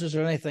land courses,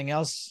 or anything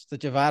else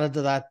that you've added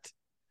to that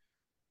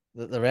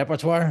the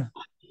repertoire?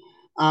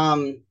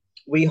 Um,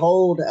 we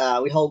hold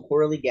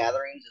quarterly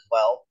gatherings as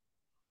well.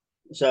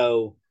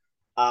 So,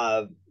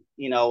 uh,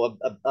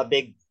 a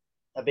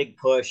big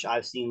push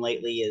I've seen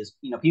lately is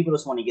people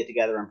just want to get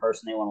together in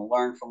person. They want to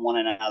learn from one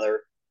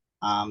another.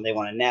 They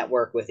want to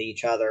network with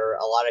each other.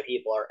 A lot of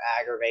people are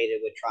aggravated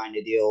with trying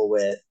to deal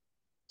with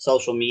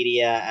social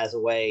media as a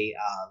way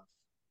of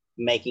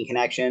making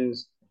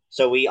connections.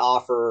 So we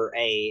offer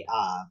a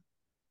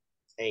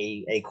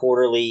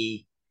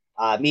quarterly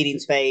meeting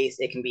space.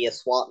 It can be a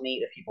swap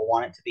meet if people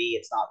want it to be.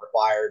 It's not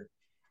required.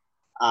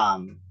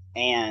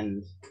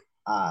 And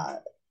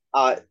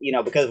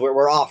because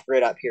we're off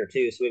grid up here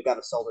too, so we've got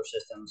a solar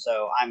system.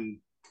 So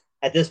I'm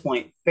at this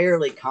point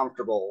fairly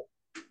comfortable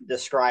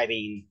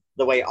describing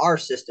the way our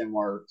system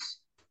works,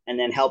 and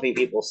then helping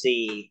people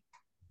see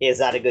is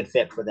that a good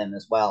fit for them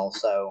as well.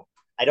 So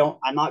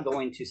I'm not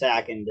going to say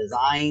I can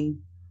design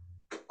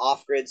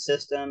off grid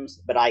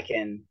systems, but I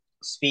can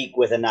speak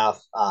with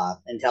enough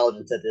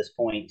intelligence at this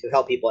point to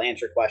help people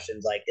answer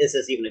questions like, is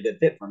this even a good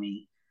fit for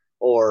me?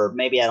 Or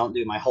maybe I don't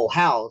do my whole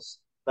house,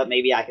 but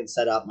maybe I can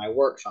set up my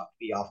workshop to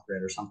be off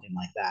grid or something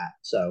like that.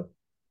 So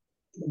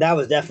that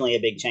was definitely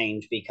a big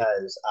change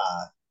because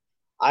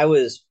I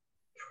was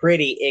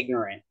pretty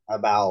ignorant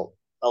about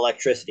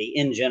electricity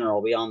in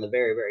general, beyond the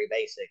very, very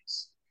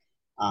basics,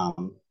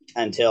 um,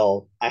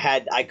 until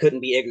I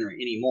couldn't be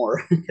ignorant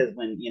anymore because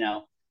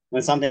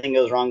when something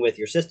goes wrong with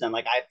your system,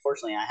 like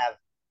fortunately I have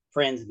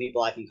friends and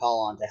people I can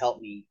call on to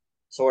help me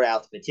sort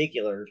out the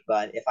particulars.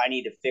 But if I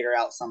need to figure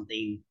out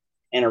something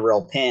in a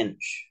real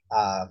pinch,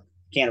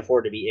 can't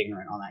afford to be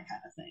ignorant on that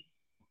kind of thing.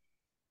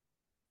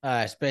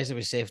 Especially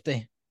with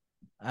safety.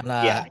 And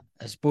Yeah,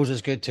 I suppose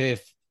it's good too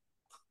if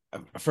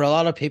for a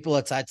lot of people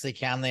it's actually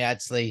can they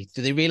actually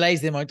do they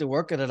realize the amount of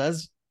work that it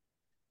is?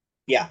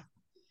 yeah,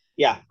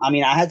 yeah. I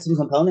mean, I had some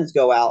components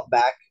go out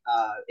back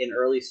in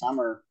early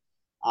summer,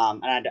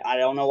 and I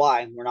don't know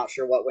why. We're not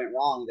sure what went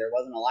wrong. There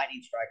wasn't a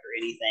lightning strike or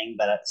anything,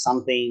 but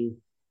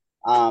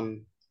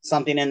um,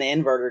 something in the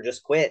inverter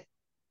just quit,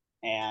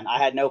 and I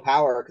had no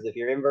power because if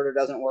your inverter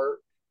doesn't work,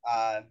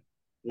 uh,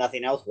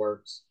 nothing else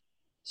works.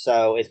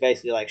 So it's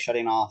basically like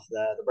shutting off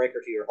the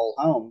breaker to your whole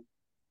home.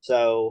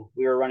 So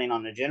we were running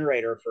on a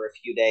generator for a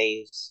few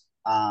days.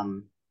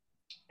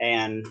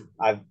 And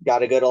I've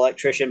got a good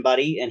electrician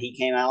buddy, and he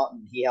came out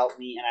and he helped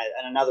me,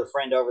 and another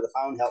friend over the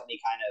phone helped me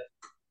kind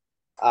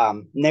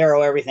of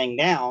narrow everything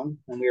down,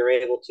 and we were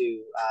able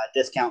to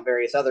discount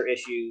various other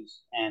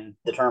issues and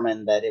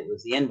determine that it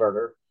was the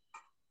inverter.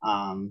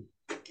 Um,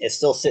 it's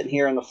still sitting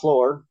here on the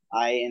floor.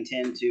 I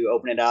intend to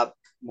open it up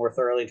more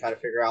thoroughly and try to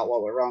figure out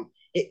what went wrong.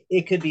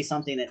 It could be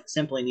something that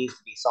simply needs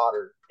to be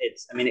soldered.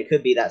 I mean, it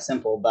could be that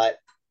simple, but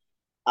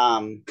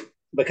um,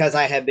 because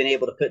I have been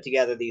able to put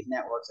together these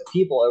networks of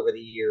people over the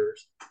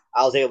years,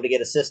 I was able to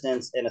get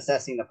assistance in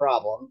assessing the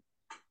problem.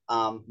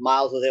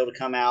 Miles was able to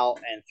come out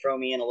and throw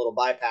me in a little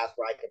bypass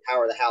where I could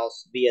power the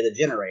house via the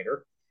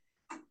generator,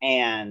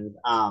 and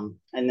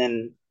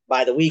then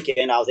by the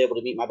weekend I was able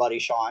to meet my buddy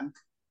Sean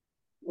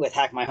with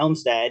Hack My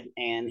Homestead,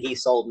 and he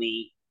sold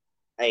me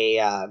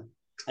a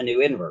new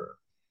inverter.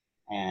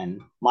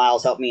 And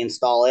Miles helped me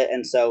install it,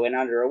 and so in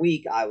under a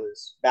week I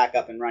was back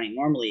up and running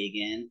normally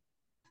again.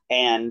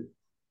 And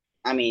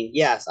I mean,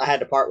 yes, I had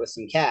to part with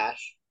some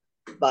cash,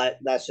 but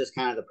that's just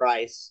kind of the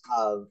price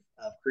of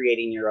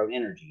creating your own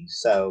energy.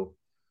 So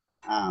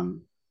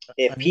um,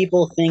 if And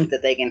people think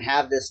that they can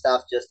have this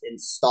stuff just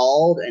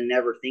installed and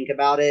never think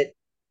about it,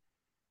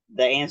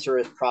 the answer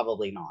is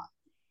probably not.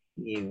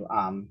 You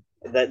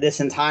that this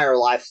entire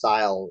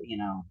lifestyle,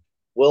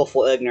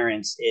 willful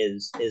ignorance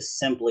is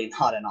simply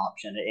not an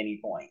option at any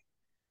point.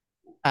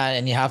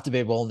 and you have to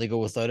be willing to go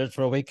without it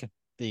for a week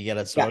till you get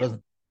it Yeah,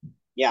 sorted.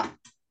 yeah.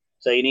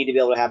 So you need to be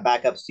able to have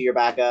backups to your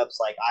backups.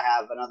 Like I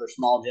have another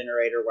small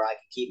generator where I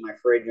can keep my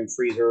fridge and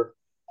freezer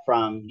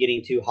from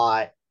getting too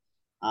hot.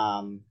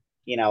 Um,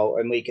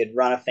 and we could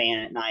run a fan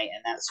at night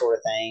and that sort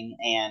of thing.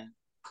 And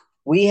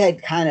we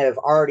had kind of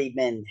already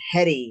been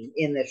heading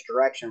in this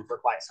direction for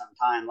quite some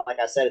time. Like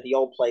I said, at the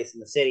old place in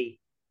the city,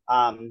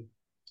 um,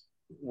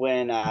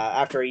 when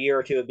after a year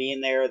or two of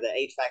being there, the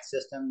HVAC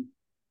system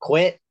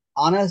quit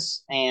on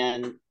us,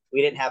 and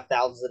we didn't have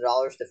thousands of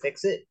dollars to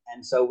fix it,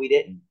 and so we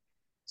didn't.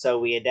 So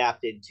we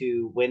adapted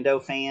to window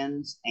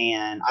fans,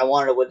 and I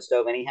wanted a wood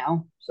stove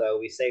anyhow. So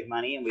we saved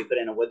money and we put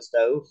in a wood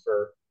stove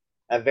for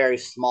a very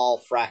small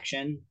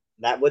fraction.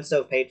 That wood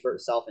stove paid for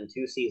itself in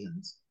 2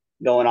 seasons,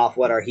 going off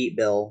what our heat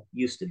bill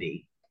used to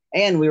be.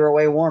 And we were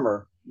way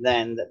warmer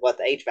than what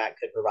the HVAC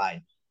could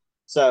provide.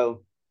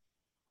 So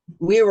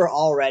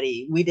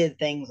we did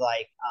things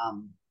like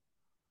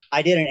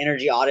I did an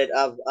energy audit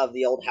of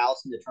the old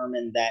house and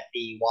determined that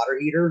the water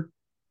heater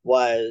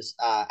was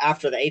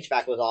after the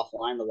HVAC was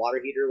offline, the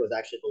water heater was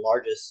actually the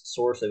largest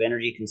source of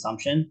energy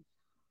consumption.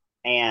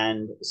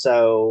 And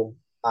so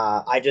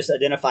I just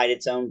identified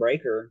its own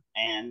breaker,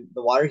 and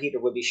the water heater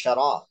would be shut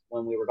off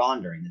when we were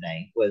gone during the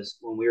day. Was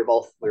when we were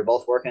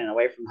both working and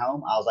away from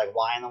home. I was like,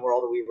 why in the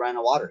world do we run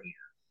a water heater?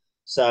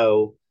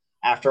 So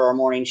after our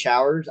morning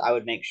showers, I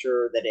would make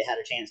sure that it had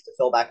a chance to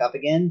fill back up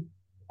again,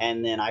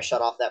 and then I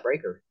shut off that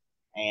breaker.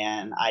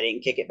 And I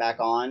didn't kick it back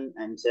on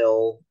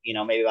until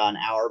maybe about an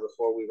hour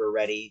before we were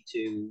ready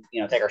to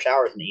take our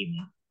showers in the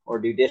evening or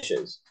do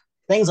dishes,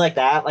 things like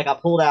that. Like I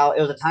pulled out,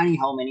 it was a tiny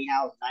home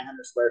anyhow, it was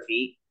 900 square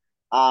feet.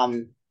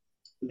 Um,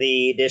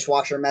 the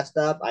dishwasher messed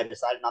up. I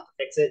decided not to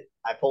fix it.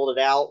 I pulled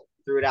it out,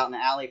 threw it out in the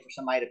alley for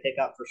somebody to pick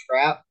up for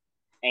scrap,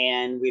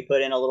 and we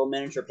put in a little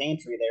miniature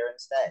pantry there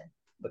instead.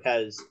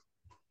 Because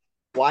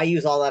why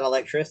use all that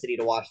electricity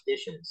to wash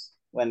dishes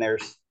when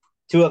there's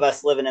two of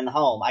us living in the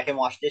home? I can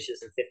wash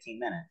dishes in 15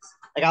 minutes.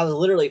 Like I was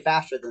literally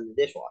faster than the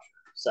dishwasher.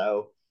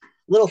 So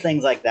little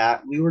things like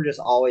that. We were just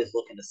always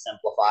looking to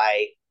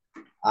simplify.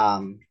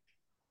 Um,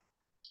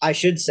 I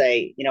should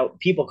say,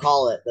 people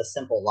call it the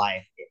simple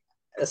life.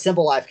 A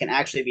simple life can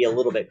actually be a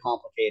little bit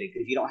complicated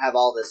because you don't have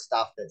all this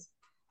stuff that's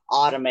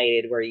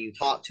automated where you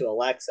talk to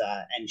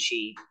Alexa and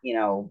she,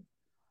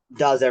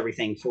 does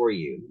everything for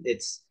you.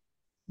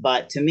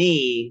 But to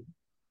me,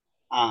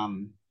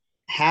 um,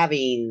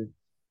 having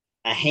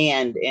a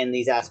hand in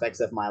these aspects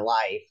of my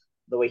life,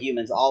 the way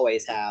humans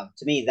always have,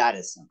 to me, that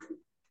is simple.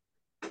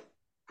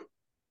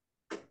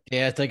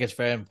 Yeah, I think it's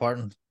very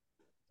important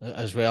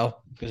as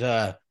well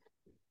because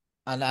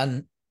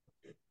and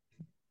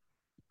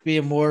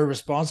being more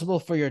responsible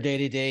for your day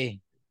to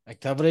day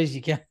activities.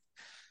 You can't.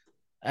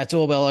 It's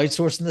all about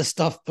outsourcing this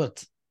stuff,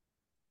 but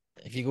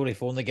if you go to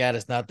phone the guy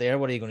that's not there,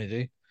 what are you going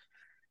to do?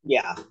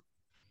 Yeah.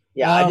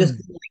 Yeah. I just Um,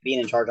 like being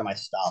in charge of my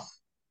stuff.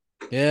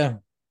 yeah,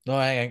 no,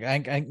 I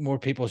think more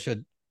people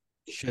should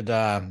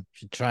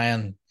try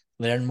and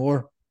learn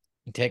more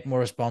and take more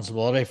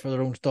responsibility for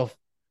their own stuff.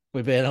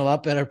 we'd be in a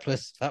lot better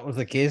place if that was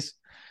the case.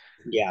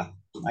 Yeah,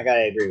 I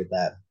gotta agree with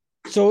that.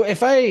 So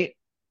if I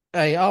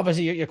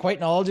obviously you're quite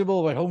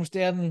knowledgeable about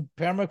homesteading,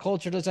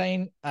 permaculture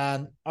design,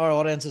 and our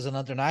audience is an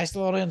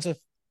international audience. If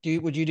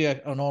would you do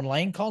an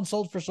online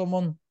consult for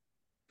someone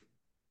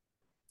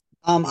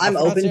and I'm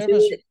offer that open to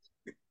service? it.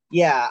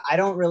 Yeah, I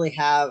don't really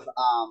have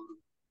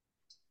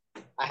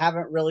I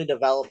haven't really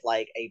developed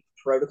like a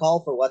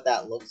protocol for what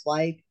that looks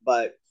like,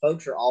 but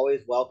folks are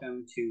always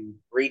welcome to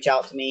reach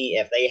out to me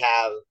if they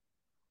have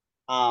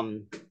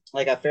um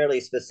like a fairly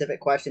specific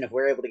question. If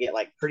we're able to get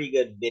like pretty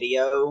good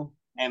video,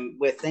 and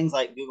with things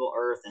like Google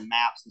Earth and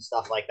maps and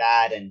stuff like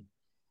that, and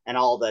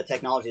all the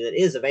technology that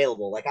is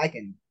available, like I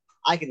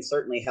can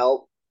certainly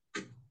help.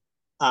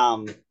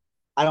 um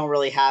I don't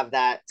really have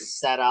that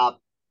set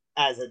up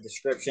as a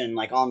description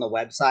like on the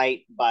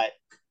website, but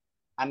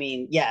I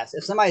mean, yes,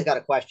 if somebody's got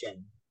a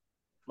question,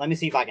 let me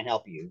see if I can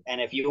help you. And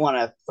if you want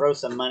to throw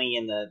some money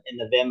in the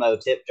Venmo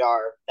tip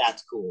jar,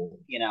 that's cool.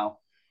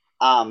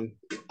 Um,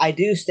 I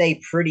do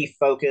stay pretty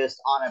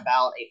focused on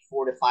about a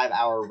 4 to 5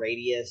 hour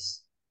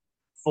radius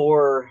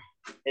for,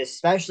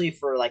 especially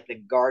for like the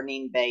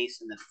gardening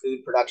base and the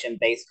food production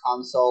based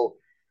consult.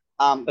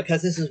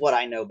 Because this is what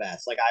I know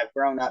best. Like I've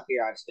grown up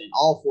here, I've spent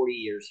all 40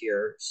 years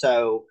here.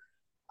 So,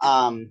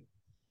 um,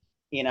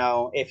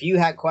 if you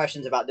had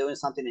questions about doing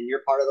something in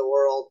your part of the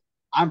world,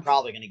 I'm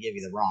probably going to give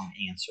you the wrong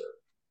answer.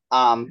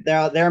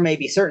 There may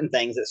be certain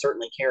things that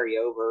certainly carry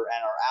over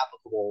and are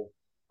applicable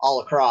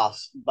all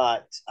across,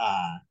 but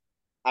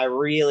I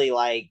really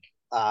like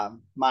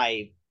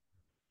my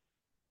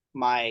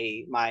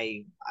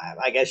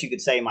I guess you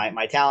could say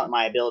my talent,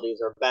 my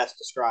abilities are best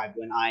described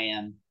when I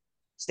am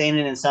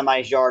standing in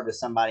somebody's yard with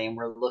somebody and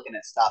we're looking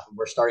at stuff and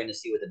we're starting to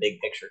see what the big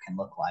picture can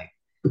look like,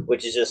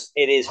 which is just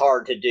it is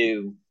hard to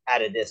do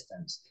at a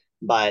distance.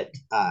 But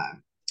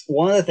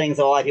one of the things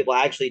that a lot of people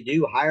actually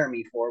do hire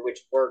me for, which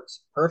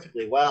works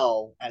perfectly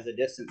well as a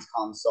distance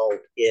consult,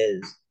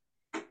 is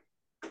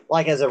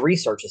like as a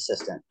research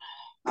assistant.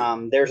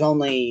 There's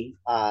only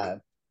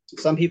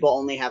some people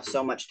only have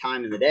so much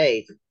time in the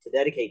day to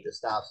dedicate to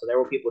stuff. So there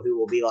will people who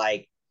will be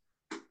like,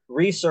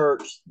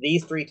 research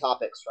these 3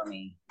 topics for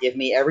me. Give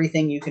me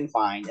everything you can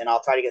find, and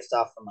I'll try to get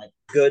stuff from like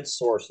good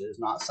sources,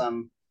 not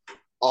some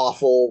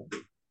awful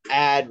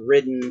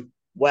ad-ridden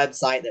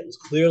website that was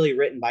clearly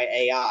written by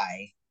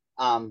AI,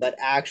 but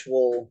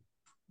actual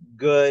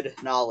good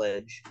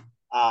knowledge.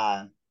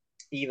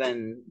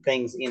 Even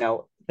things,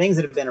 things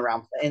that have been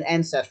around, and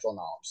ancestral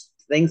knowledge,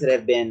 things that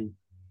have been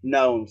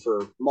known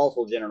for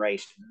multiple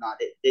generations. Not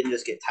it didn't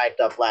just get typed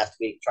up last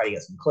week to try to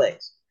get some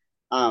clicks.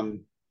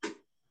 Um,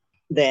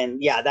 then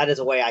yeah, that is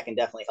a way I can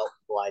definitely help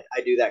people.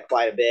 I do that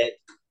quite a bit.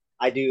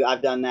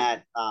 I've done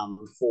that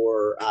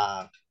for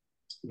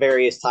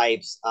various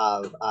types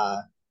of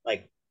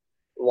like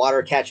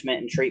water catchment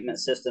and treatment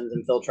systems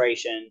and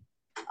filtration,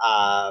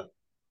 uh,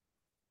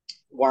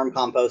 worm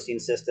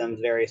composting systems,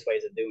 various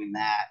ways of doing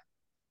that.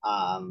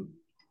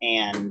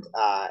 And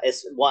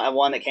it's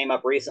one that came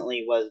up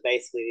recently was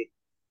basically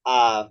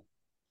uh,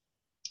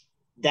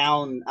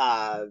 down.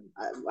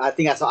 I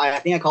think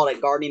I called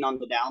it gardening on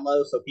the down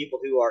low. So people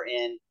who are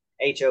in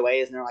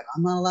HOAs and they're like,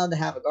 I'm not allowed to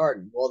have a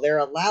garden. Well, they're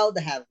allowed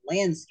to have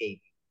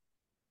landscaping,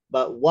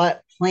 but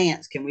what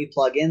plants can we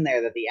plug in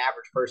there that the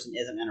average person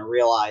isn't going to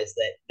realize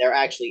that they're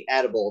actually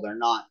edible? They're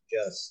not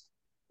just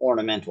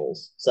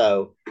ornamentals.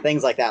 So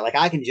things like that. Like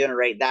I can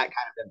generate that kind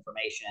of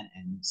information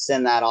and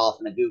send that off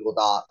in a Google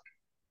Doc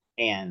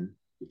and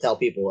tell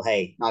people,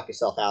 hey, knock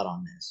yourself out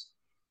on this.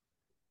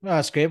 Well,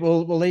 that's great.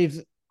 We'll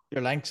leave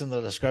your links in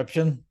the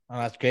description. Oh,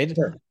 that's great.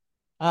 Sure.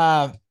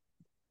 Uh,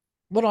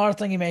 one other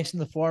thing you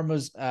mentioned in the forum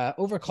was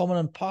overcoming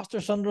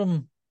imposter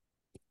syndrome.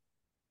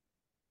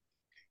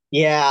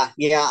 Yeah.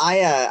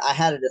 I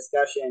had a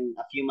discussion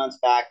a few months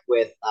back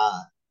with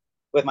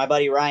my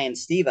buddy Ryan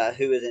Steva,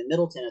 who is in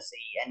Middle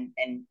Tennessee,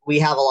 and we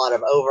have a lot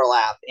of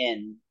overlap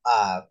in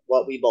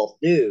what we both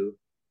do,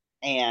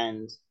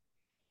 and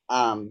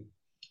um,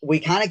 we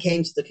kind of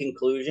came to the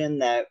conclusion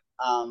that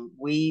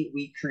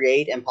we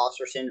create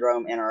imposter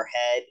syndrome in our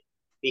head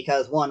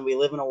because one, we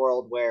live in a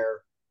world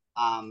where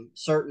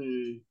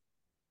certain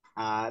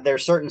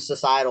there's certain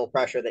societal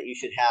pressure that you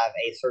should have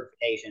a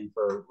certification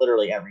for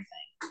literally everything.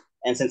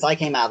 And since I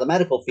came out of the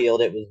medical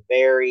field, it was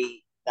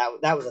very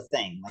that was a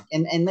thing. Like,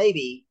 and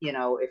maybe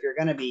if you're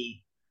going to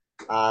be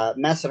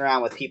messing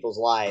around with people's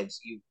lives,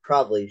 you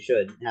probably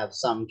should have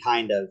some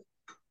kind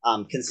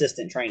of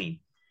consistent training.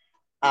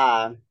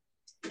 Uh,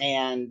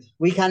 and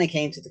we kind of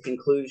came to the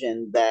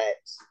conclusion that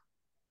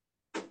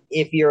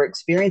if you're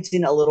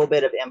experiencing a little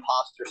bit of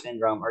imposter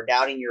syndrome or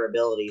doubting your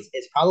abilities,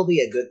 it's probably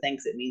a good thing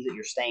because it means that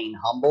you're staying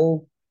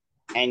humble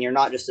and you're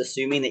not just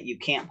assuming that you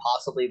can't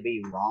possibly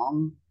be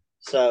wrong.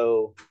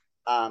 So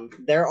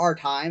there are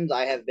times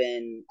I have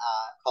been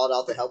called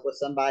out to help with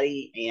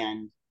somebody,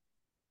 and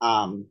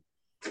um,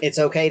 it's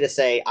okay to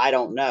say, I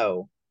don't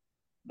know,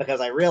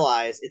 because I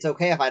realize it's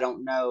okay if I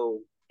don't know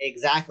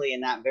exactly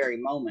in that very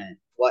moment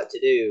what to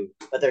do,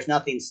 but there's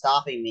nothing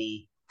stopping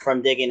me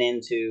from digging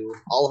into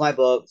all of my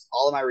books,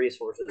 all of my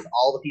resources,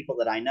 all the people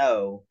that I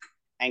know,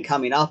 and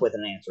coming up with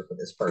an answer for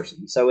this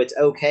person. So it's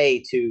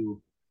okay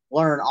to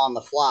learn on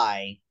the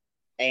fly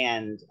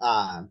and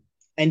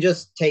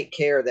just take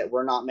care that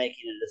we're not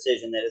making a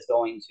decision that is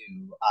going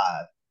to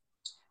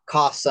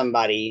cost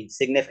somebody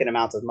significant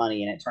amounts of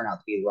money and it turn out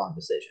to be the wrong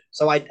decision.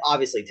 So I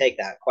obviously take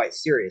that quite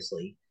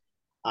seriously.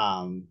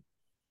 Um,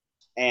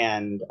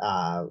 and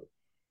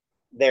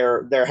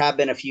there have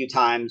been a few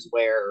times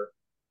where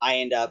I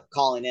end up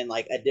calling in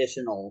like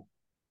additional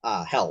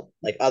help,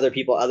 like other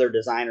people, other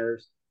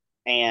designers,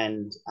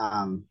 and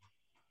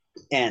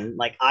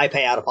like I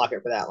pay out of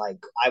pocket for that. Like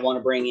I want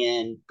to bring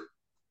in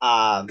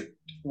um,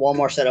 one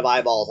more set of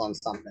eyeballs on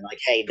something. Like,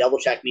 hey, double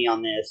check me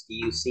on this. Do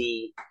you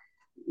see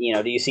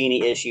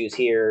any issues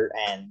here?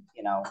 And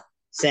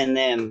send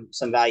them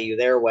some value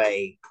their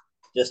way,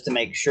 just to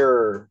make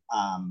sure.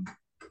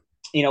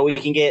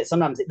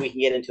 Sometimes we can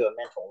get into a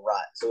mental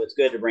rut. So it's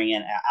good to bring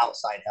in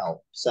outside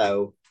help.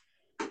 So,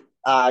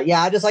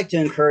 I just like to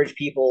encourage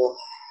people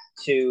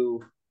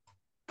to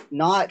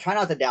try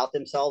not to doubt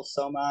themselves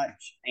so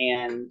much.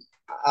 And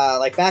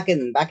like back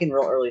in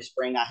real early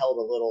spring, I held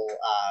a little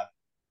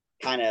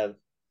kind of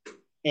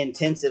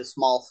intensive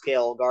small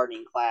scale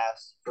gardening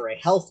class for a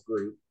health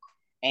group.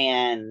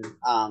 And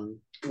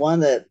one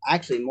of the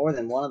actually more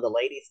than one of the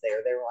ladies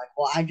there, they were like,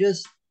 well, I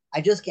just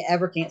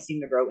can't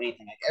seem to grow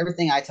anything. Like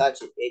everything I touch,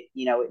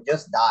 it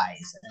just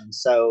dies. And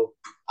so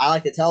I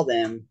like to tell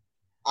them,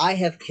 I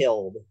have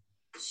killed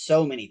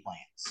so many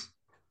plants,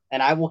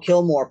 and I will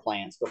kill more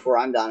plants before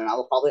I'm done. And I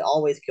will probably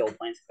always kill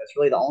plants, because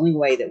really the only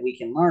way that we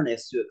can learn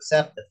is to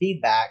accept the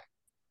feedback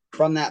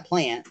from that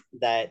plant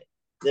that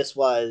this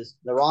was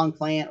the wrong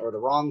plant or the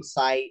wrong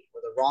site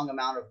or the wrong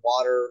amount of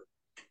water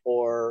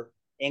or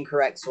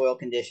incorrect soil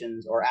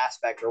conditions or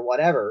aspect or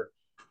whatever,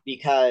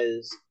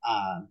 because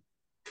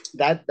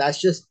that's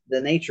just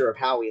the nature of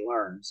how we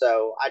learn.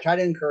 So I try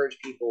to encourage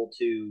people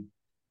to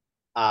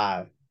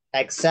uh,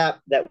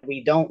 accept that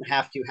we don't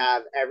have to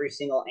have every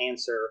single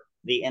answer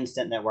the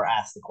instant that we're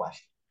asked the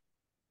question.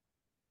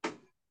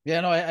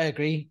 Yeah, no, I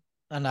agree.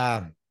 And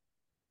I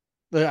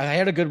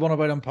heard a good one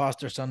about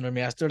imposter syndrome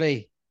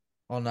yesterday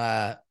on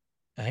I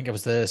think it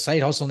was the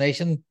Side Hustle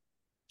Nation,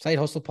 Side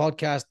Hustle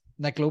podcast,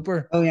 Nick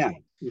Loper. Oh yeah.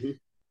 Mm-hmm.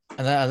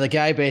 And the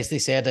guy basically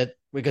said that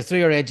we go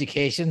through our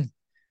education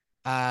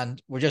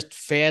and we're just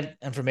fed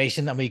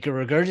information and we can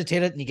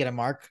regurgitate it and you get a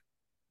mark.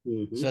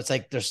 Mm-hmm. So it's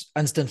like there's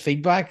instant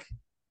feedback.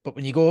 But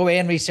when you go away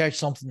and research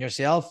something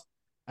yourself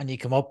and you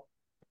come up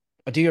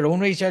or do your own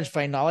research,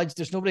 find knowledge,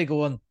 there's nobody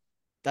going,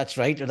 that's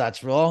right or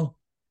that's wrong.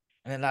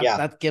 And then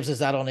that gives us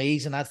that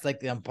unease, and that's like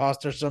the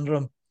imposter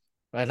syndrome.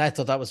 Right. And I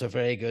thought that was a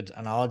very good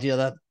analogy of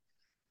that.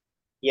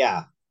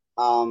 Yeah.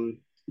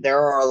 There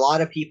are a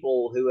lot of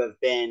people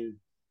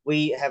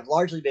we have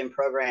largely been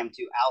programmed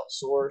to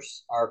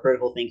outsource our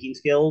critical thinking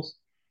skills.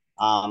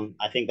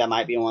 I think that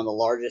might be one of the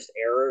largest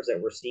errors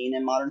that we're seeing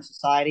in modern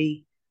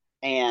society.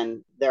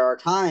 And there are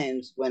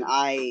times when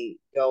I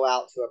go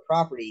out to a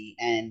property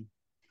and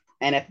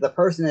if the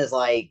person is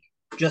like,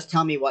 just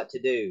tell me what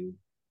to do,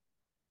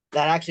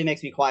 that actually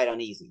makes me quite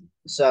uneasy.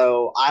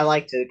 So I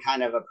like to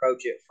kind of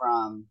approach it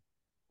from,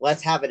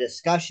 let's have a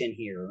discussion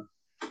here.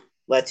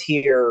 Let's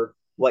hear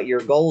what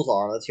your goals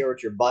are. Let's hear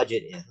what your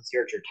budget is. Let's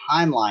hear what your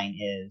timeline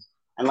is.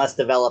 And let's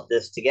develop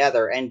this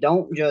together. And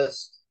don't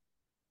just,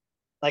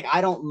 like,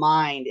 I don't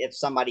mind if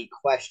somebody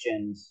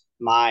questions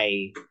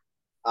my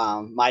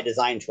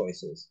design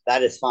choices.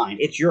 That is fine.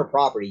 It's your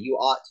property. You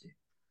ought to.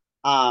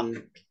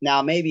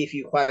 Now, maybe if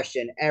you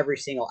question every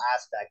single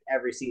aspect,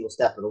 every single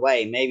step of the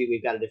way, maybe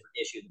we've got a different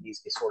issue that needs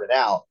to be sorted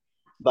out.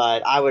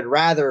 But I would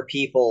rather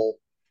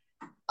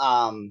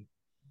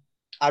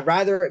I'd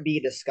rather it be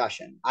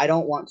discussion. I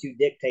don't want to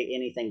dictate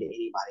anything to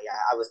anybody.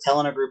 I was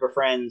telling a group of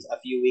friends a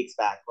few weeks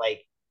back,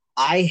 like,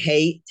 I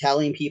hate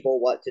telling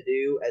people what to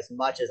do as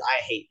much as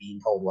I hate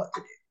being told what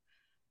to do.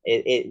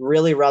 It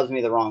really rubs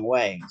me the wrong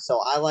way. So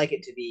I like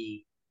it to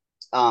be,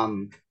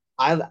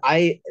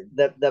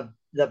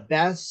 the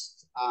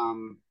best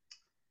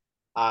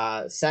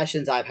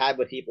sessions I've had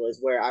with people is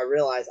where I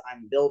realize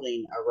I'm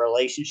building a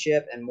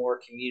relationship and more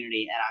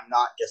community, and I'm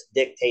not just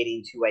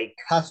dictating to a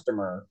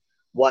customer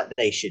what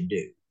they should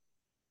do.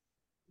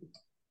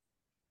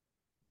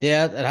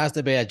 Yeah, it has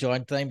to be a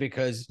joint thing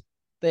because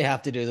they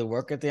have to do the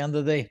work at the end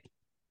of the day.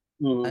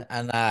 Mm-hmm.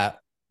 And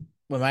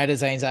with my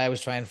designs, I always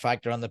try and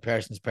factor on the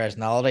person's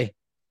personality.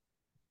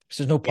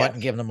 So there's no point in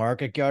giving a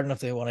market garden if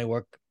they want to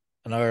work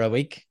an hour a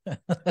week.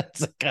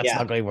 That's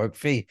not going to work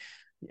for you.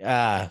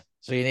 So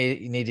you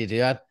need to do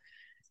that.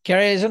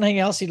 Kerry, is there anything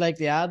else you'd like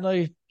to add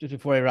now just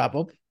before I wrap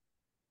up?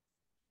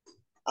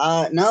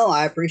 No,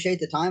 I appreciate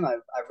the time. I've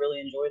really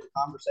enjoyed the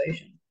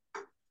conversation.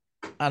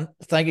 And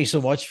thank you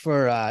so much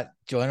for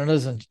joining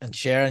us and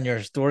sharing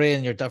your story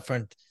and your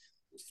different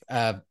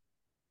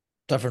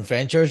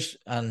ventures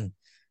and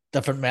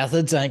different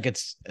methods. I think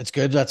it's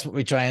good. That's what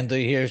we try and do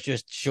here, is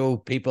just show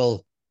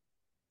people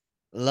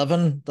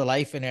living the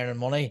life and earning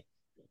money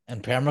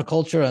in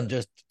permaculture, and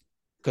just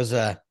because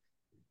the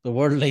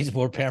world needs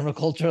more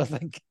permaculture, I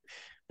think,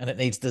 and it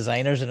needs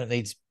designers and it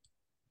needs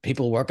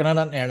people working on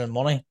it and earning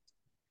money.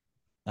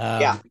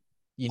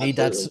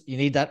 Absolutely. you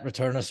need that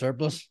return of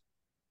surplus.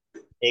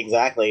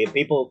 Exactly. If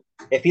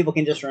people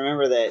can just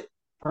remember that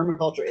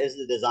permaculture is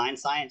the design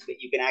science, but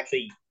you can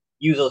actually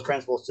use those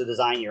principles to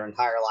design your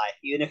entire life.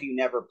 Even if you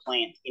never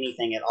plant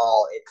anything at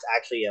all, it's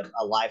actually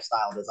a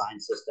lifestyle design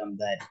system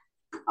that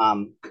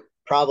um,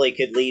 probably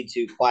could lead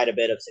to quite a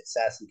bit of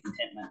success and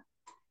contentment.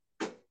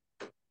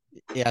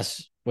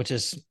 Yes, which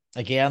is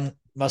again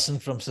missing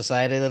from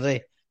society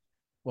today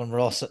when we're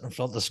all sitting in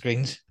front of the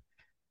screens.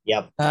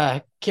 Yep.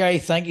 Kerry,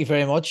 thank you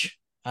very much.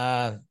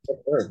 Uh,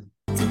 Sure.